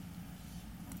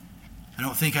 I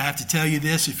don't think I have to tell you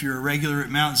this if you're a regular at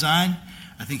Mount Zion.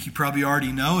 I think you probably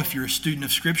already know. If you're a student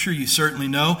of Scripture, you certainly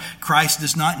know Christ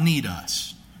does not need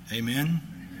us. Amen?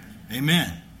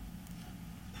 Amen.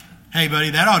 Hey, buddy,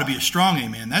 that ought to be a strong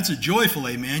amen. That's a joyful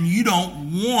amen. You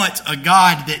don't want a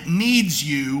God that needs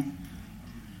you.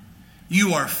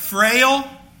 You are frail.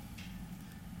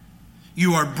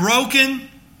 You are broken.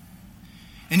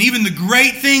 And even the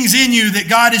great things in you that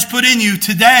God has put in you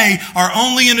today are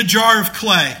only in a jar of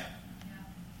clay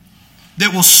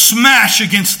that will smash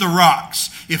against the rocks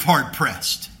if hard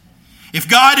pressed. If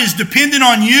God is dependent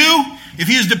on you, if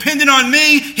he is dependent on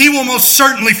me, he will most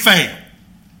certainly fail.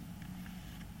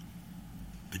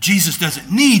 But Jesus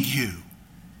doesn't need you. You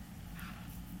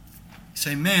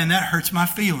say, man, that hurts my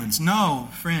feelings. No,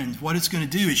 friends, what it's going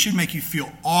to do, it should make you feel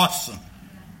awesome.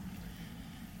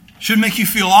 Should make you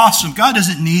feel awesome. God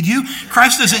doesn't need you.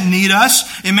 Christ doesn't need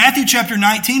us. In Matthew chapter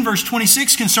 19, verse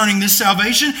 26, concerning this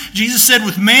salvation, Jesus said,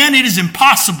 with man it is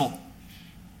impossible.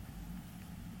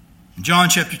 In John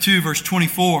chapter 2, verse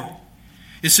 24,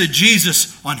 it said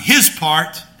Jesus on his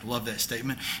part, I love that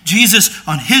statement, Jesus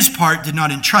on his part did not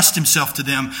entrust himself to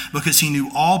them because he knew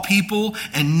all people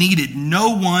and needed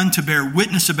no one to bear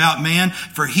witness about man,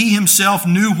 for he himself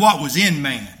knew what was in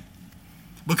man.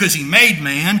 Because he made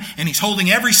man, and he's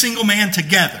holding every single man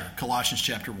together. Colossians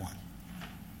chapter 1.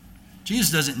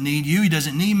 Jesus doesn't need you. He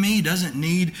doesn't need me. He doesn't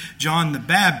need John the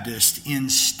Baptist.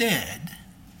 Instead,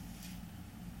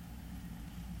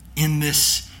 in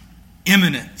this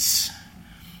imminence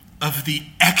of the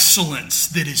excellence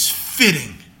that is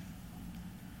fitting,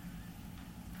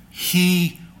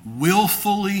 he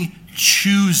willfully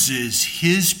chooses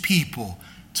his people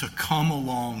to come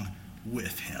along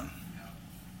with him.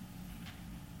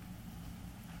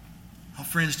 Oh,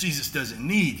 friends, Jesus doesn't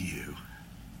need you.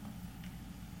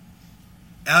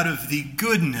 Out of the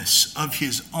goodness of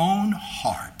his own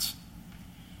heart,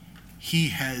 he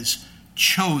has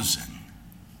chosen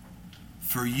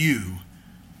for you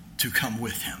to come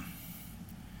with him.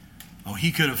 Oh,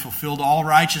 he could have fulfilled all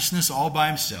righteousness all by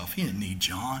himself. He didn't need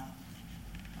John.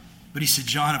 But he said,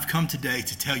 John, I've come today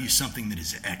to tell you something that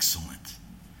is excellent.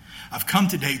 I've come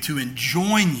today to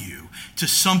enjoin you to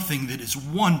something that is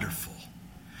wonderful.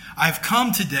 I've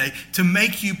come today to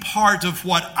make you part of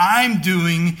what I'm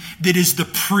doing that is the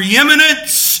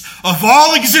preeminence of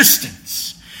all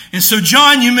existence. And so,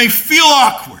 John, you may feel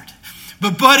awkward,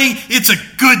 But buddy, it's a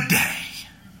good day.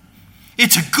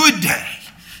 It's a good day.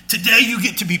 Today you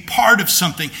get to be part of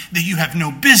something that you have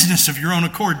no business of your own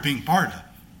accord being part of.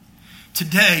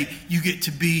 Today you get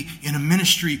to be in a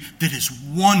ministry that is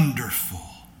wonderful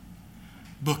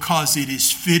because it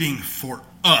is fitting for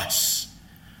us,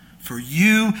 for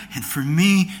you and for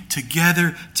me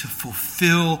together to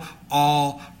fulfill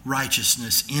all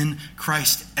righteousness. In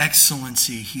Christ's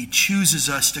excellency, he chooses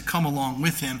us to come along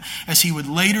with him, as he would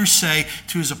later say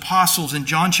to his apostles in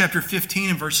John chapter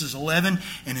 15 and verses 11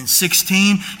 and in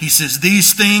 16. He says,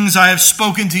 "These things I have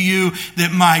spoken to you,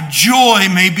 that my joy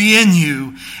may be in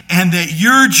you, and that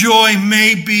your joy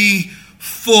may be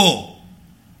full.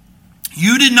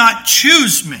 You did not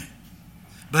choose me,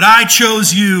 but I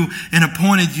chose you and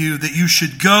appointed you that you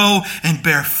should go and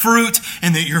bear fruit,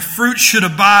 and that your fruit should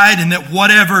abide, and that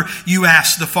whatever you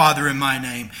ask the Father in my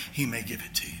name, he may give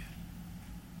it to you."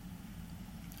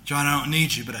 John, I don't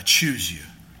need you, but I choose you.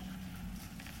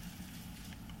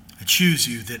 I choose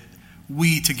you that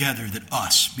we together, that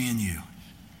us, me and you,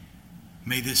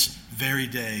 may this very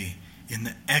day, in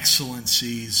the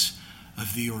excellencies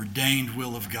of the ordained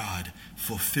will of God,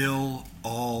 fulfill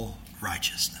all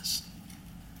righteousness.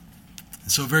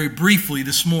 And so very briefly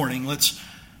this morning, let's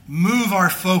move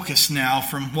our focus now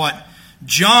from what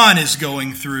John is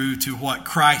going through to what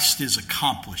Christ is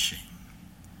accomplishing.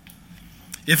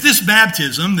 If this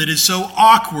baptism that is so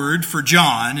awkward for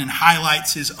John and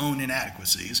highlights his own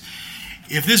inadequacies,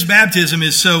 if this baptism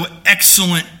is so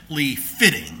excellently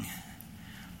fitting,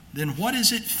 then what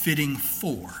is it fitting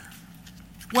for?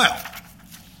 Well,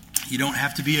 you don't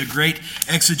have to be a great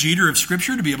exegeter of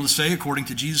Scripture to be able to say, according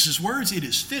to Jesus' words, it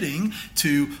is fitting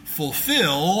to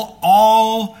fulfill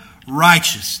all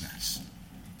righteousness.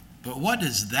 But what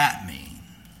does that mean?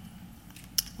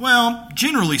 Well,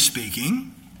 generally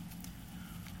speaking,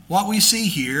 what we see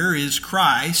here is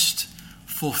Christ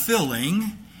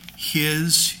fulfilling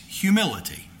his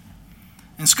humility.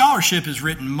 And scholarship has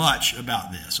written much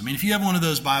about this. I mean, if you have one of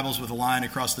those Bibles with a line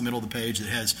across the middle of the page that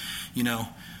has,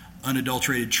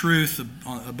 unadulterated truth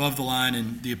above the line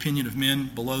and the opinion of men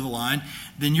below the line,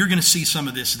 then you're going to see some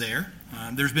of this there.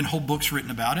 There's been whole books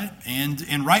written about it,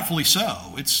 and rightfully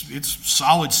so. It's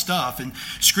solid stuff, and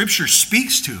Scripture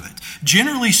speaks to it.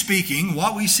 Generally speaking,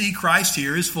 what we see Christ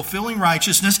here is fulfilling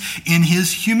righteousness in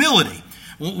his humility.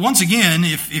 Well, once again,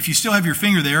 if you still have your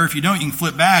finger there, if you don't, you can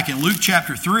flip back in Luke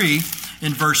chapter 3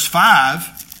 in verse 5.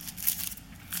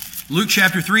 Luke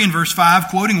chapter 3 and verse 5,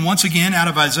 quoting once again out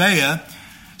of Isaiah,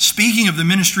 speaking of the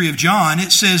ministry of John,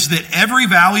 it says that every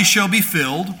valley shall be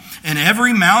filled, and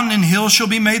every mountain and hill shall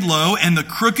be made low, and the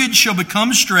crooked shall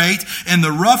become straight, and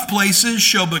the rough places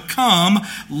shall become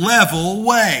level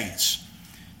ways.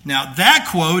 Now, that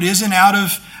quote isn't out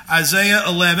of Isaiah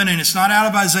 11, and it's not out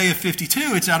of Isaiah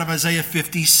 52, it's out of Isaiah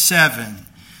 57.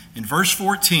 In verse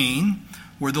 14,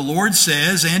 where the Lord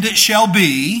says, "And it shall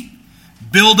be,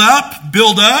 build up,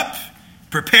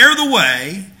 prepare the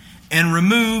way, and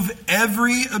remove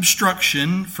every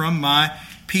obstruction from my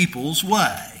people's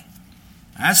way."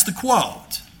 That's the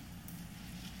quote.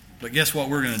 But guess what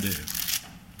we're going to do?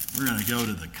 We're going to go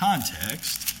to the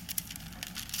context.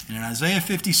 And in Isaiah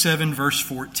 57, verse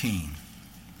 14,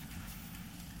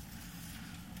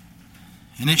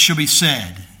 "And it shall be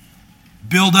said,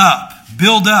 build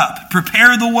up,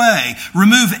 prepare the way,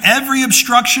 remove every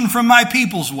obstruction from my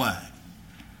people's way.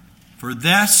 For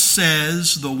thus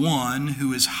says the one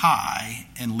who is high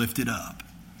and lifted up,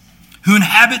 who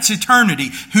inhabits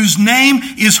eternity, whose name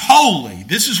is holy."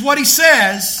 This is what he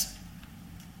says.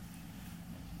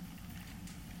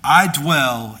 "I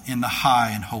dwell in the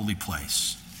high and holy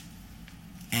place,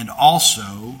 and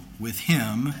also with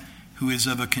him who is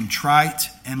of a contrite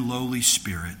and lowly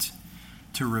spirit,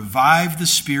 to revive the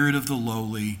spirit of the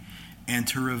lowly, and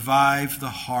to revive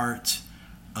the heart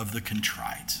of the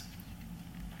contrite."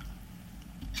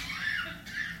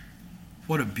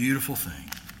 What a beautiful thing.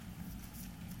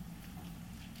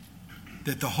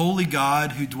 That the holy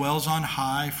God who dwells on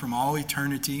high from all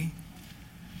eternity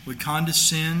would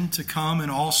condescend to come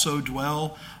and also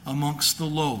dwell amongst the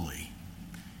lowly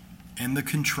and the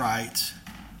contrite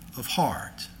of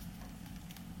heart.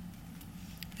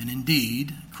 And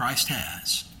indeed, Christ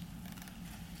has.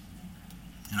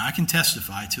 And I can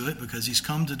testify to it because he's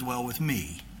come to dwell with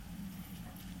me.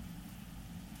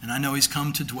 And I know he's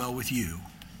come to dwell with you.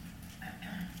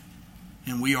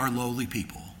 And we are lowly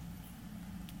people.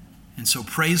 And so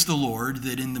praise the Lord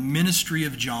that in the ministry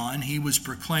of John, he was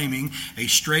proclaiming a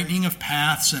straightening of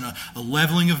paths and a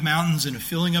leveling of mountains and a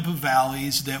filling up of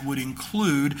valleys that would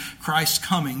include Christ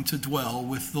coming to dwell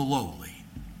with the lowly.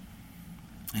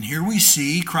 And here we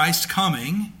see Christ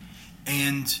coming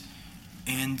and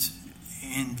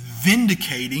in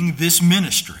vindicating this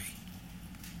ministry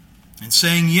and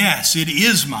saying, yes, it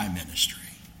is my ministry.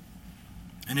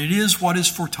 And it is what is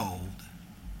foretold.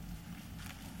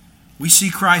 We see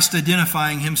Christ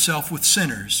identifying himself with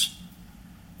sinners,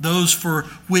 those for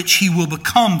which he will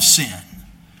become sin.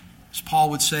 As Paul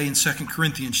would say in 2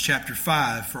 Corinthians chapter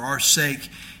 5, for our sake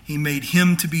he made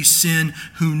him to be sin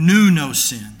who knew no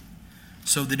sin,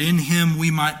 so that in him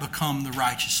we might become the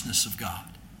righteousness of God.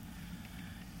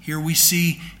 Here we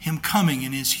see him coming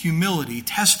in his humility,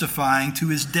 testifying to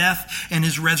his death and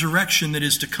his resurrection that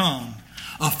is to come.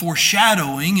 A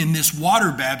foreshadowing in this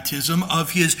water baptism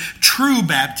of his true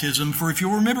baptism. For if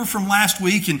you'll remember from last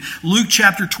week in Luke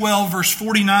chapter 12, verse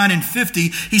 49 and 50,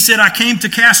 he said, I came to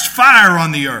cast fire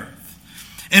on the earth,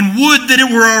 and would that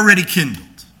it were already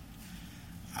kindled.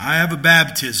 I have a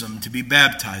baptism to be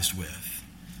baptized with.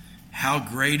 How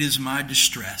great is my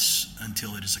distress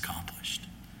until it is accomplished.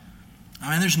 I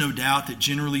mean, there's no doubt that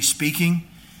generally speaking,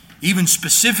 even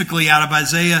specifically out of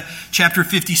Isaiah chapter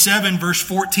 57, verse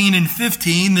 14 and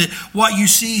 15, that what you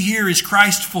see here is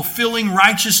Christ fulfilling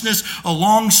righteousness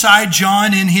alongside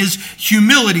John in his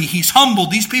humility. He's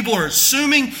humbled. These people are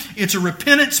assuming it's a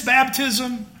repentance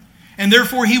baptism, and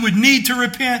therefore he would need to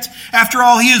repent. After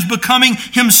all, he is becoming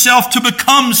himself to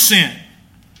become sin.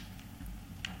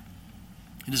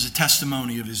 It is a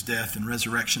testimony of his death and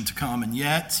resurrection to come, and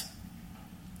yet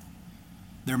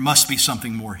there must be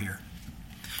something more here.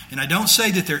 And I don't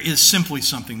say that there is simply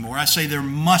something more. I say there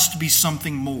must be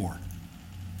something more.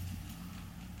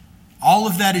 All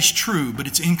of that is true, but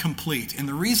it's incomplete. And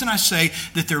the reason I say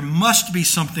that there must be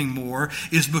something more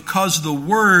is because the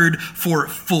word for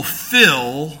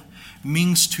fulfill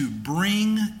means to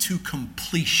bring to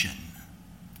completion.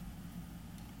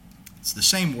 It's the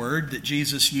same word that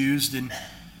Jesus used in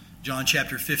John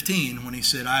chapter 15 when he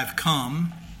said, I have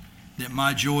come that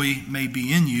my joy may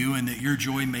be in you and that your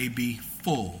joy may be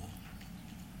full.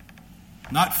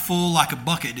 Not full like a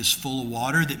bucket is full of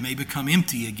water that may become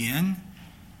empty again,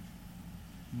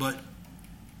 but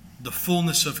the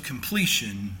fullness of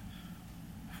completion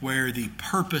where the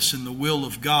purpose and the will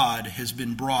of God has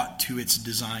been brought to its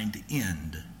designed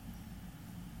end.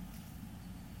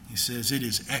 He says it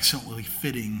is excellently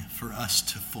fitting for us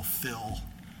to fulfill,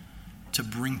 to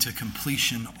bring to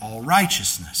completion all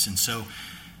righteousness. And so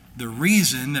the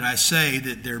reason that I say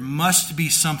that there must be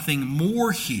something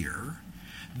more here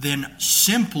than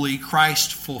simply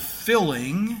Christ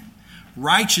fulfilling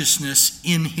righteousness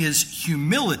in his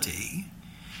humility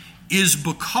is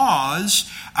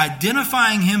because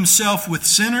identifying himself with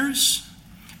sinners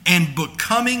and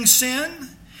becoming sin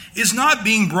is not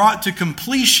being brought to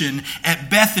completion at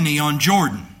Bethany on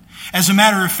Jordan. As a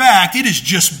matter of fact, it is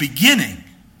just beginning.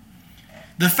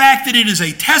 The fact that it is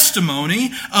a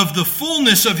testimony of the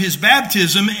fullness of his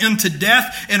baptism into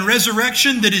death and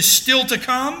resurrection that is still to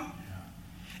come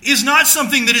is not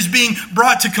something that is being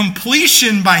brought to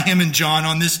completion by him and John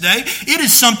on this day. It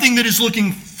is something that is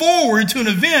looking forward to an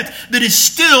event that is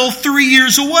still 3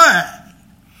 years away.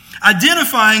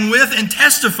 Identifying with and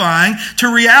testifying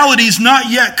to realities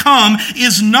not yet come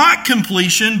is not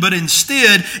completion, but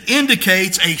instead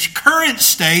indicates a current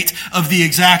state of the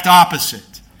exact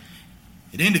opposite.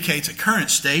 It indicates a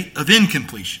current state of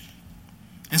incompletion.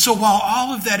 And so while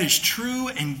all of that is true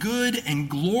and good and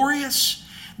glorious,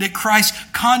 that Christ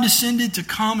condescended to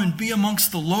come and be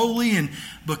amongst the lowly and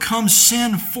become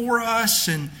sin for us,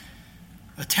 and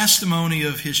a testimony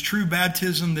of his true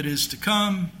baptism that is to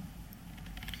come,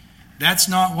 that's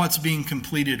not what's being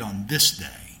completed on this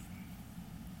day.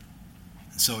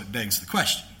 And so it begs the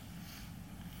question,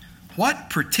 what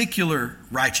particular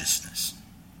righteousness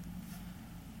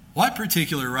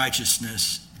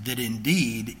that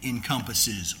indeed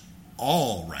encompasses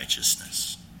all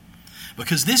righteousness?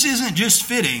 Because this isn't just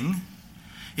fitting,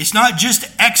 it's not just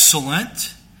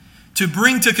excellent to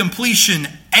bring to completion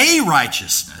a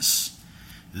righteousness.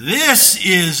 This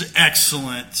is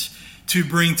excellent to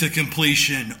bring to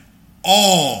completion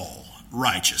all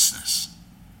righteousness.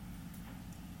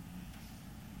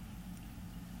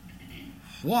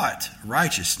 What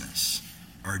righteousness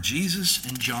are Jesus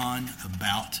and John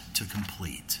about to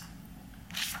complete?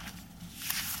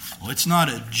 Well, it's not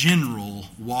a general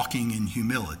walking in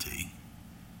humility.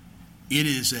 It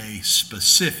is a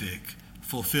specific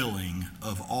fulfilling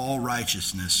of all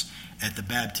righteousness at the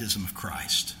baptism of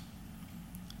Christ.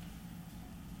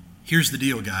 Here's the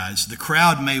deal, guys. The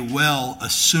crowd may well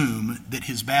assume that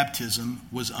his baptism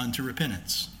was unto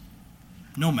repentance.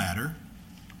 No matter.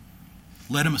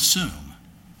 Let him assume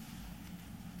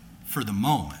for the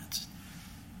moment.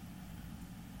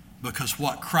 Because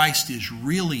what Christ is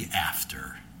really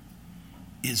after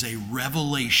is a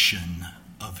revelation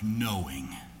of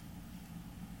knowing.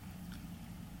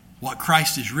 What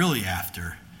Christ is really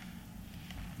after,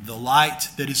 the light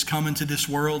that is come into this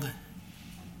world,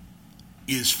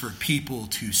 is for people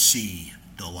to see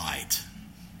the light.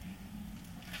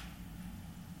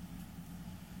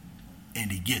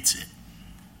 And he gets it.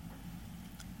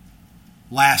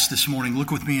 Last this morning, look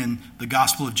with me in the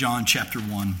Gospel of John, chapter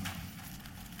 1.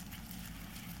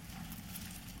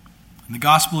 In the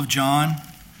Gospel of John,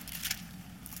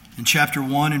 in chapter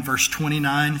 1, in verse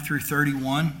 29 through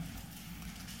 31,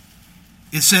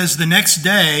 it says, the next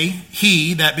day,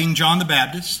 he, that being John the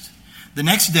Baptist, the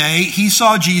next day he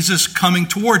saw Jesus coming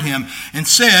toward him and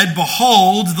said,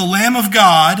 behold, the Lamb of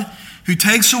God who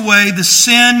takes away the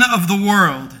sin of the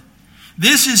world.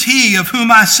 This is he of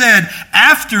whom I said,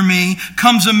 after me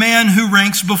comes a man who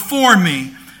ranks before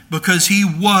me, because he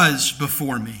was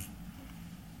before me.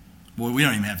 Boy, we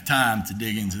don't even have time to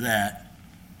dig into that.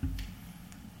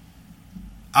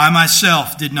 I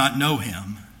myself did not know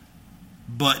him,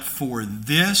 but for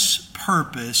this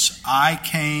purpose I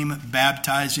came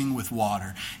baptizing with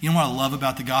water. You know what I love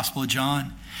about the Gospel of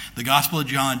John? The Gospel of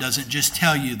John doesn't just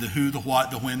tell you the who, the what,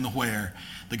 the when, the where.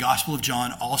 The Gospel of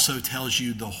John also tells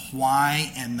you the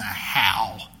why and the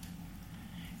how.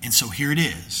 And so here it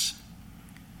is.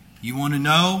 You want to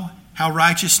know how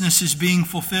righteousness is being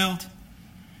fulfilled?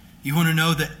 You want to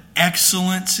know the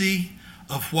excellency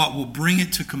of what will bring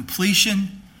it to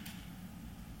completion?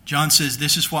 John says,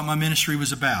 this is what my ministry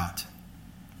was about.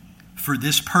 For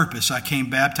this purpose I came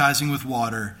baptizing with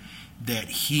water, that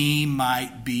he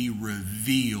might be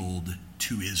revealed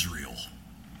to Israel.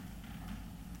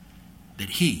 That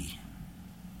he,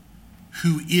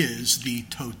 who is the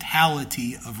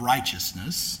totality of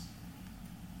righteousness,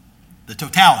 the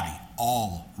totality,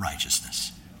 all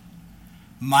righteousness,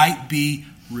 might be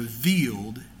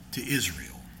revealed to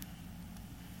Israel.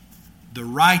 The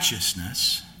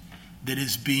righteousness that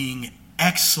is being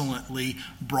excellently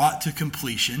brought to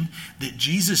completion, that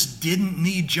Jesus didn't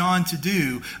need John to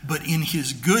do, but in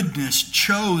his goodness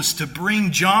chose to bring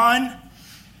John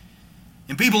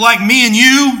and people like me and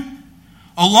you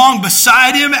along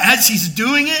beside him as he's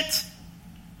doing it,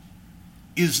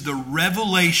 is the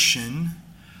revelation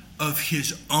of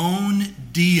his own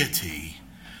deity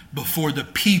before the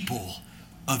people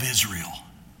of Israel.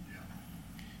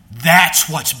 That's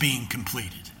what's being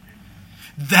completed.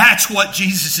 That's what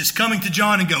Jesus is coming to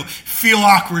John and go, feel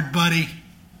awkward, buddy.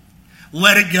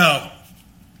 Let it go.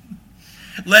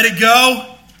 Let it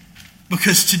go,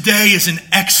 because today is an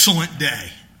excellent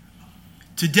day.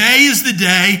 Today is the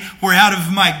day where out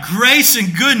of my grace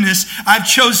and goodness, I've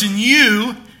chosen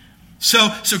you.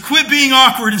 So quit being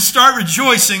awkward and start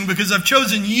rejoicing, because I've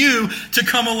chosen you to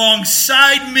come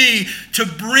alongside me to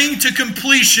bring to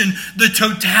completion the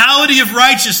totality of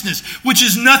righteousness, which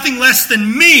is nothing less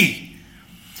than me.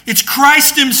 It's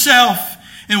Christ himself.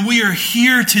 And we are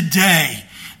here today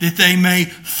that they may,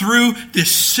 through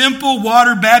this simple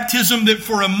water baptism that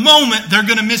for a moment they're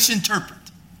going to misinterpret,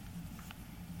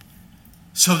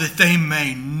 so that they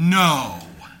may know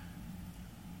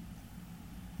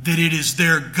that it is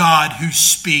their God who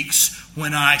speaks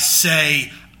when I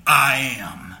say, I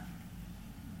am.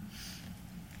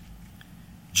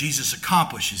 Jesus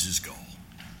accomplishes his goal.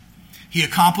 He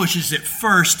accomplishes it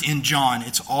first in John.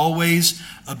 It's always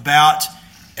about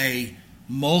a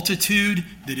multitude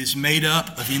that is made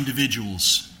up of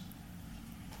individuals.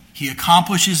 He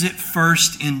accomplishes it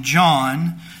first in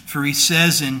John, for he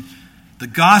says in the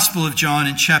Gospel of John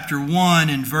in chapter 1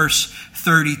 in verse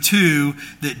 32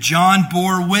 that John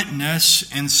bore witness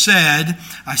and said,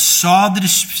 I saw the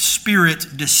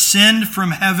Spirit descend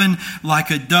from heaven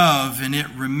like a dove, and it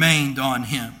remained on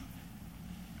him.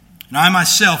 And I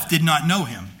myself did not know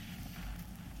him.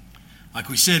 Like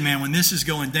we said, man, when this is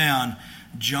going down,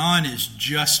 John is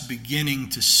just beginning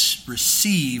to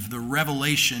receive the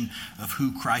revelation of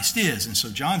who Christ is. And so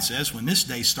John says, when this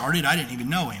day started, I didn't even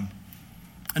know him.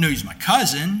 I knew he's my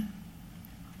cousin.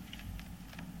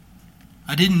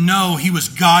 I didn't know he was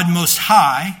God Most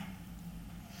High.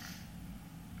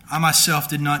 I myself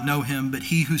did not know him, but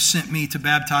he who sent me to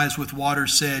baptize with water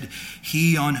said,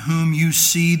 he on whom you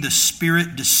see the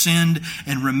Spirit descend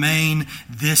and remain,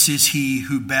 this is he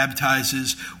who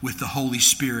baptizes with the Holy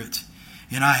Spirit.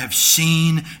 And I have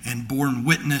seen and borne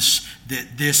witness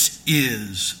that this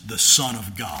is the Son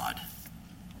of God.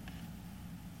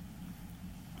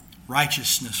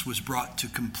 Righteousness was brought to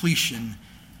completion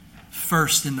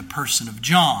first in the person of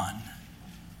John,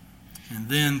 and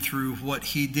then through what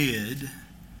he did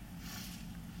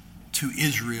to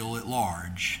Israel at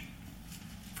large.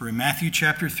 For in Matthew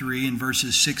chapter 3, in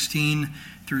verses 16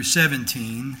 through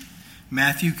 17,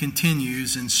 Matthew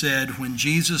continues and said, when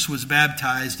Jesus was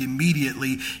baptized,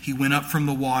 immediately he went up from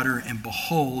the water, and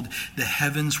behold, the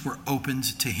heavens were opened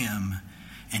to him.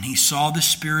 And he saw the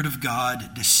Spirit of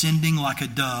God descending like a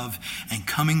dove and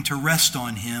coming to rest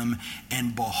on him.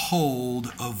 And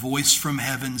behold, a voice from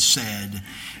heaven said,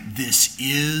 "This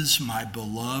is my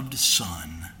beloved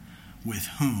Son, with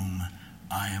whom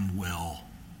I am well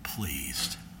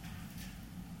pleased."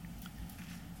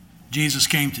 Jesus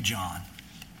came to John.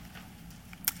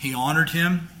 He honored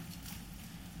him.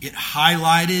 It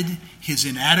highlighted his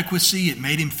inadequacy. It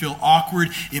made him feel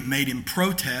awkward. It made him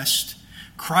protest.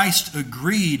 Christ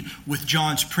agreed with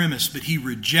John's premise, but he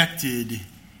rejected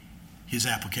his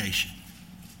application.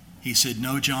 He said,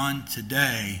 "No, John,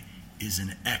 today is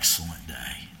an excellent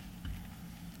day.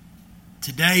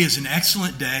 Today is an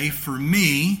excellent day for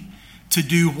me to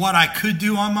do what I could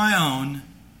do on my own,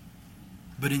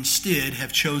 but instead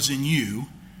have chosen you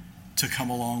to come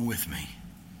along with me.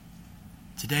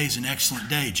 Today is an excellent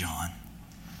day, John.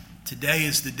 Today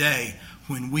is the day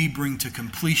when we bring to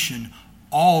completion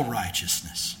all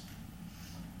righteousness.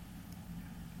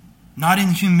 Not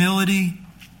in humility,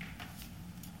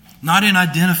 not in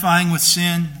identifying with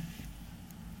sin,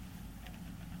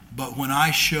 but when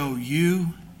I show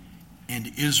you and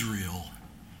Israel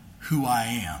who I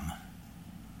am,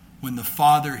 when the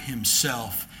Father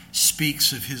himself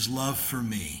speaks of his love for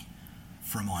me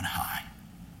from on high."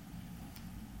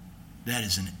 That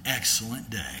is an excellent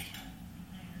day.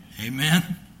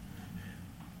 Amen?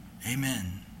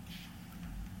 Amen.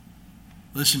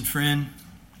 Listen, friend,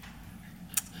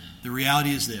 the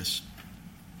reality is this,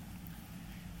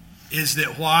 is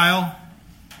that while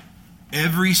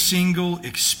every single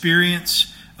experience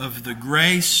of the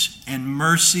grace and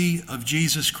mercy of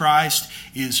Jesus Christ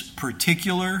is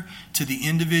particular to the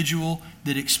individual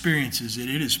that experiences it,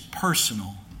 it is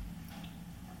personal.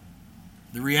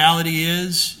 The reality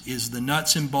is the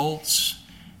nuts and bolts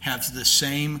have the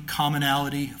same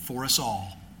commonality for us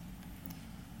all.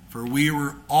 For we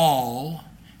were all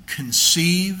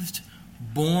conceived,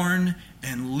 born,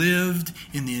 and lived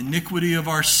in the iniquity of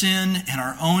our sin and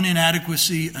our own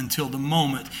inadequacy until the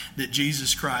moment that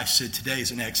Jesus Christ said, "Today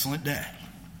is an excellent day."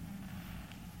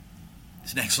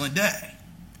 It's an excellent day.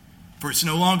 For it's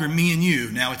no longer me and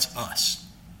you, now it's us.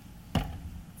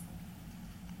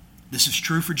 This is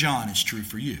true for John, it's true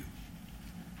for you.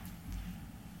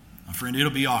 My friend,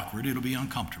 it'll be awkward, it'll be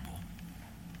uncomfortable.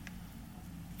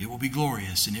 It will be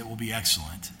glorious and it will be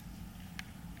excellent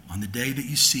on the day that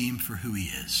you see him for who he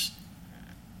is.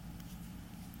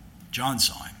 John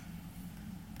saw him.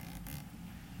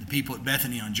 The people at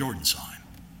Bethany on Jordan saw him.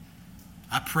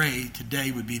 I pray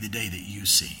today would be the day that you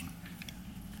see him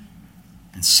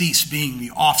and cease being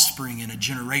the offspring in a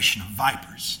generation of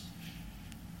vipers.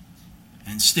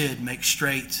 Instead, make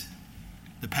straight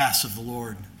the paths of the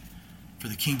Lord, for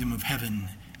the kingdom of heaven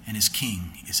and his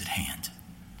king is at hand.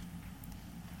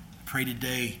 Pray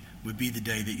today would be the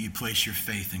day that you place your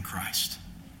faith in Christ.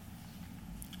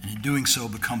 And in doing so,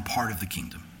 become part of the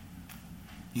kingdom.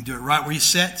 You can do it right where you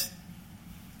sit.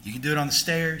 You can do it on the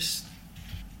stairs.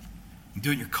 You can do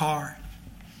it in your car.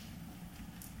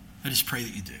 I just pray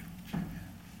that you do.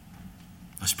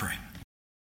 Let's pray.